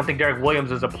I don't think Derek Williams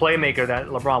is a playmaker that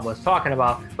LeBron was talking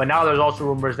about. But now there's also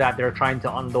rumors that they're trying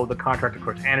to unload the contract of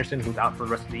Chris Anderson, who's out for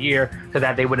the rest of the year, so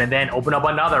that they would then open up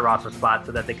another roster spot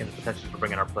so that they can potentially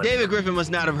bring in our players. David Griffin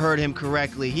must not have heard him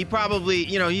correctly. He probably,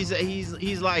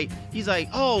 he's like,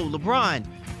 oh, LeBron,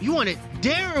 you wanted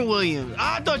Darren Williams.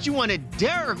 I thought you wanted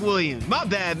Derek Williams. My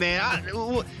bad, man.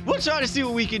 We'll try to see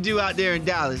what we can do out there in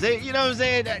Dallas. You know what I'm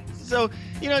saying? So,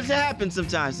 it happens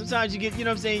sometimes. Sometimes you get, you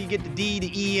get the D,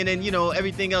 the E, and then,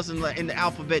 everything else in the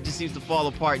alphabet just seems to fall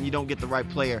apart and you don't get the right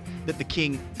player that the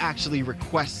king actually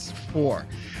requests for.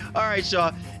 All right, Shaw.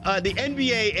 The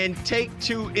NBA and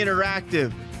Take-Two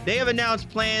Interactive, they have announced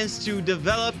plans to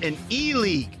develop an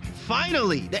E-League.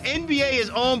 Finally, the NBA is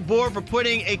on board for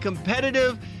putting a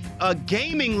competitive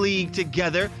gaming league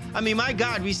together. My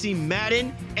God, we see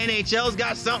Madden, NHL's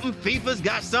got something, FIFA's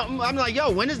got something. I'm like,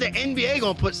 yo, when is the NBA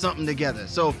gonna put something together?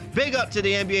 So big up to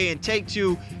the NBA and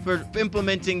Take-Two for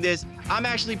implementing this. I'm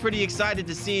actually pretty excited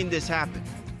to seeing this happen.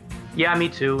 Yeah, me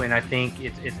too. And I think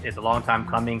it's a long time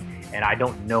coming. And I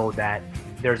don't know that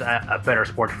there's a better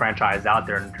sports franchise out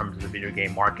there in terms of the video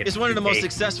game market. It's one of the most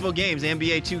successful games. The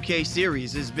NBA 2K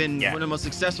series has been one of the most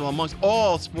successful amongst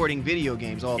all sporting video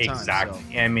games all time. Exactly.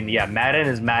 So. I mean, Madden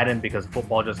is Madden because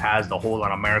football just has the hold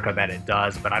on America that it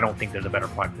does, but I don't think there's a better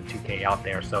product than 2K out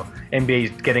there. So NBA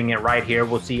is getting it right here.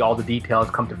 We'll see all the details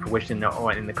come to fruition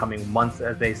in the coming months,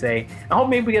 as they say. I hope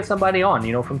maybe we get somebody on,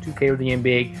 from 2K or the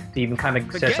NBA to even kind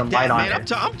of shed some light on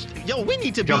it. We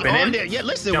need to be on there. Yeah,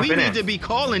 listen, we need to be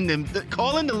calling them,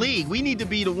 calling the league. We need to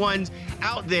be the ones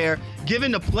out there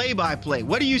giving the play-by-play.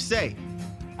 What do you say?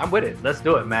 I'm with it. Let's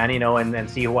do it, man. And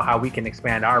see how we can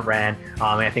expand our brand.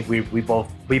 I think we both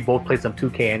played some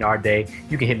 2K in our day.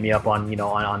 You can hit me up on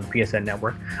PSN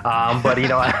Network. But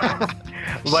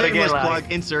but again,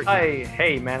 plug insert.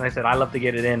 Hey, man. Like I said, I love to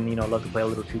get it in. Love to play a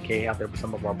little 2K out there with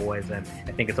some of our boys, and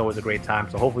I think it's always a great time.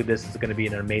 So hopefully this is going to be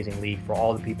an amazing league for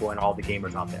all the people and all the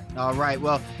gamers out there. All right.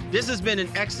 Well, this has been an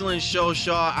excellent show,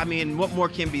 Shaw. I mean, what more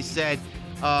can be said?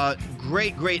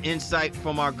 Great insight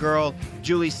from our girl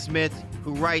Julie Smith,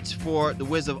 who writes for the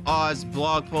Wiz of Oz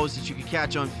blog post that you can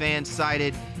catch on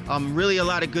Fansided. Really a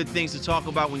lot of good things to talk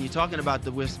about when you're talking about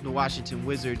the Washington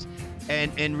Wizards,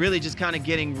 and really just kind of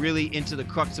getting really into the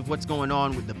crux of what's going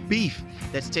on with the beef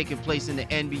that's taking place in the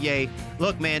NBA.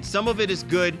 Look, man, some of it is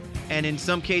good, and in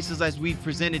some cases, as we've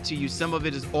presented to you, some of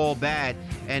it is all bad.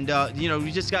 And,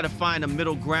 we just got to find a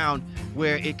middle ground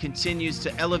where it continues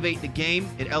to elevate the game,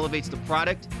 it elevates the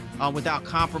product, without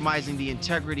compromising the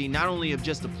integrity, not only of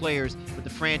just the players, but the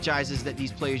franchises that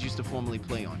these players used to formerly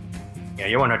play on. Yeah,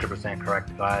 you're 100%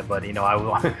 correct, guy. But something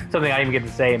I didn't even get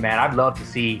to say, man. I'd love to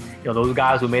see those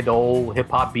guys who made the old hip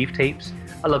hop beef tapes.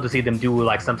 I'd love to see them do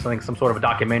like some sort of a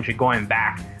documentary going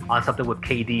back on something with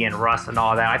KD and Russ and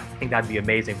all that. I think that'd be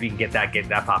amazing if we can get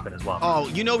that popping as well.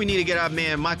 Oh, we need to get our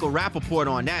man Michael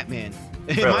Rappaport on that, man.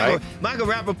 Right? Michael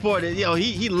Rappaport,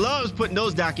 he loves putting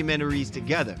those documentaries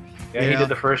together. Yeah, he did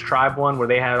the first Tribe one where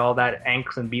they had all that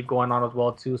angst and beef going on as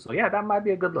well too. So yeah, that might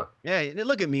be a good look. Yeah,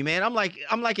 look at me, man. I'm like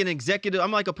an executive.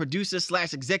 I'm like a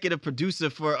producer/executive producer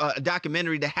for a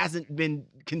documentary that hasn't been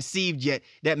conceived yet,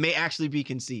 that may actually be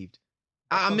conceived.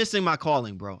 I'm missing my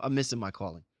calling, bro. I'm missing my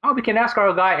calling. Oh, we can ask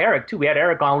our guy Eric too. We had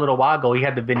Eric on a little while ago. He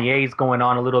had the vignettes going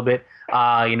on a little bit,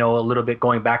 a little bit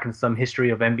going back in some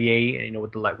history of NBA,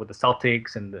 with the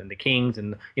Celtics and the Kings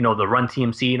and the Run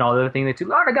TMC and all the other things. A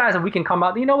lot of guys, and we can come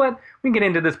out. You know what? We can get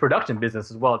into this production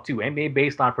business as well too. NBA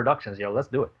based on productions. Let's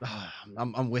do it.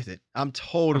 I'm with it. I'm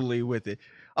totally with it.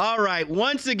 All right.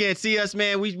 Once again, see us,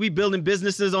 man. We building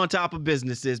businesses on top of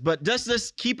businesses, but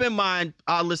just keep in mind,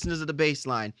 our listeners of the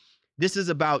Baseline, this is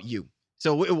about you.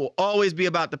 So it will always be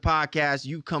about the podcast.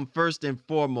 You come first and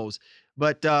foremost.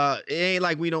 But it ain't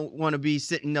like we don't want to be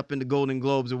sitting up in the Golden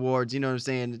Globes Awards, you know what I'm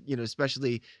saying?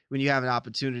 Especially when you have an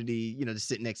opportunity, to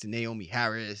sit next to Naomi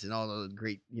Harris and all the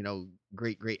great,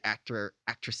 great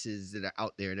actresses that are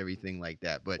out there and everything like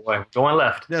that. But boy, going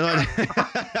left.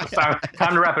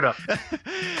 time to wrap it up.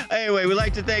 Anyway, we'd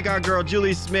like to thank our girl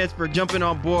Julie Smith for jumping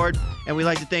on board, and we'd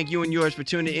like to thank you and yours for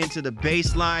tuning into the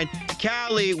Baseline.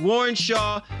 Callie, Warren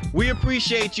Shaw, we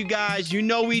appreciate you guys.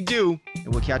 We do, and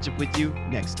we'll catch up with you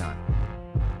next time.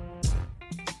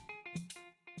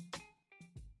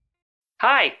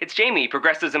 Hi, it's Jamie,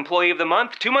 Progressive's Employee of the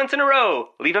Month, 2 months in a row.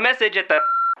 Leave a message at the...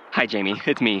 Hi, Jamie.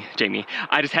 It's me, Jamie.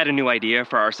 I just had a new idea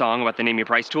for our song about the Name Your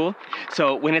Price tool.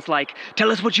 So when it's like, tell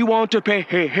us what you want to pay,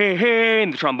 hey, hey, hey,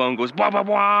 and the trombone goes, blah, blah,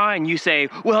 blah, and you say,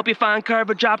 we'll help you find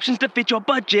coverage options to fit your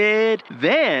budget.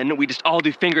 Then we just all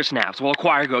do finger snaps while a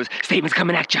choir goes, savings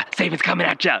coming at ya, savings coming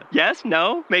at ya. Yes?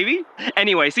 No? Maybe?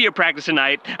 Anyway, see your practice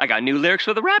tonight. I got new lyrics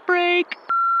for the rap break.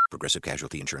 Progressive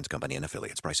Casualty Insurance Company and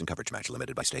Affiliates. Price and coverage match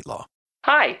limited by state law.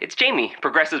 Hi, it's Jamie,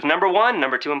 Progressive's #1,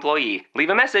 #2 employee.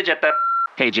 Leave a message at the...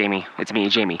 Hey, Jamie, it's me,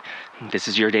 Jamie. This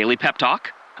is your daily pep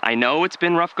talk. I know it's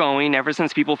been rough going ever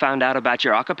since people found out about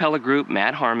your a cappella group,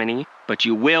 Mad Harmony, but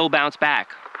you will bounce back.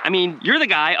 I mean, you're the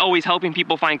guy always helping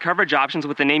people find coverage options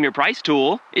with the Name Your Price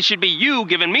tool. It should be you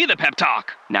giving me the pep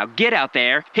talk. Now get out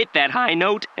there, hit that high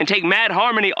note, and take Mad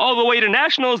Harmony all the way to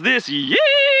nationals this year!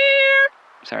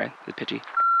 Sorry, the pitchy.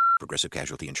 Progressive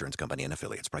Casualty Insurance Company and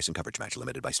Affiliates. Price and coverage match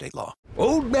limited by state law.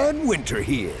 Old Man Winter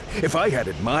here. If I had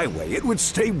it my way, it would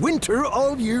stay winter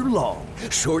all year long.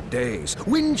 Short days,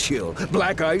 wind chill,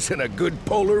 black ice, and a good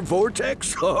polar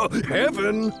vortex. Oh,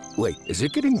 heaven. Wait, is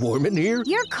it getting warm in here?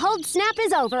 Your cold snap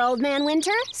is over, Old Man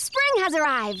Winter. Spring has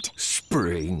arrived.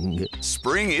 spring.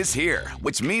 Spring is here,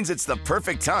 which means it's the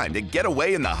perfect time to get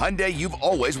away in the Hyundai you've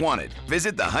always wanted.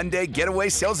 Visit the Hyundai Getaway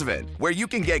Sales Event, where you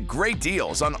can get great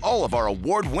deals on all of our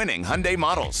award-winning Hyundai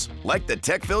models, like the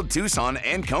tech-filled Tucson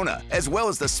and Kona, as well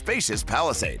as the spacious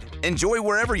Palisade. Enjoy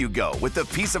wherever you go with the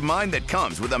peace of mind that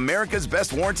comes with America's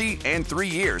best warranty and 3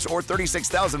 years or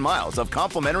 36,000 miles of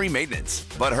complimentary maintenance.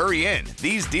 But hurry in,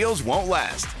 these deals won't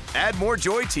last. Add more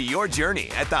joy to your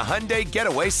journey at the Hyundai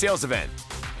Getaway Sales Event.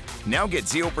 Now get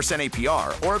 0%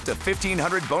 APR or up to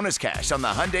 $1,500 bonus cash on the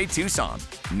Hyundai Tucson.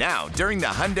 Now, during the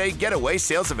Hyundai Getaway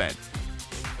Sales Event.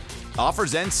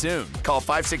 Offers end soon. Call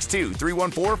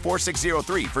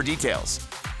 562-314-4603 for details.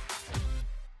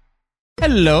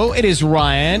 Hello, it is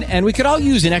Ryan, and we could all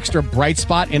use an extra bright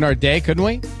spot in our day, couldn't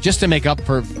we? Just to make up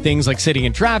for things like sitting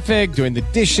in traffic, doing the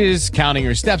dishes, counting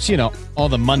your steps, you know, all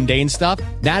the mundane stuff.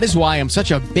 That is why I'm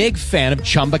such a big fan of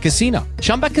Chumba Casino.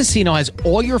 Chumba Casino has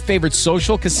all your favorite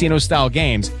social casino-style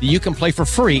games that you can play for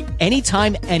free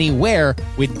anytime, anywhere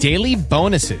with daily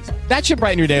bonuses. That should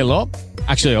brighten your day a little.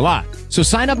 Actually, a lot. So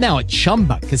sign up now at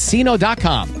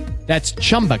ChumbaCasino.com. That's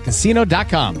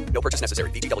ChumbaCasino.com. No purchase necessary.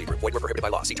 VGW Group. Void where prohibited by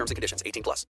law. See terms and conditions. 18+.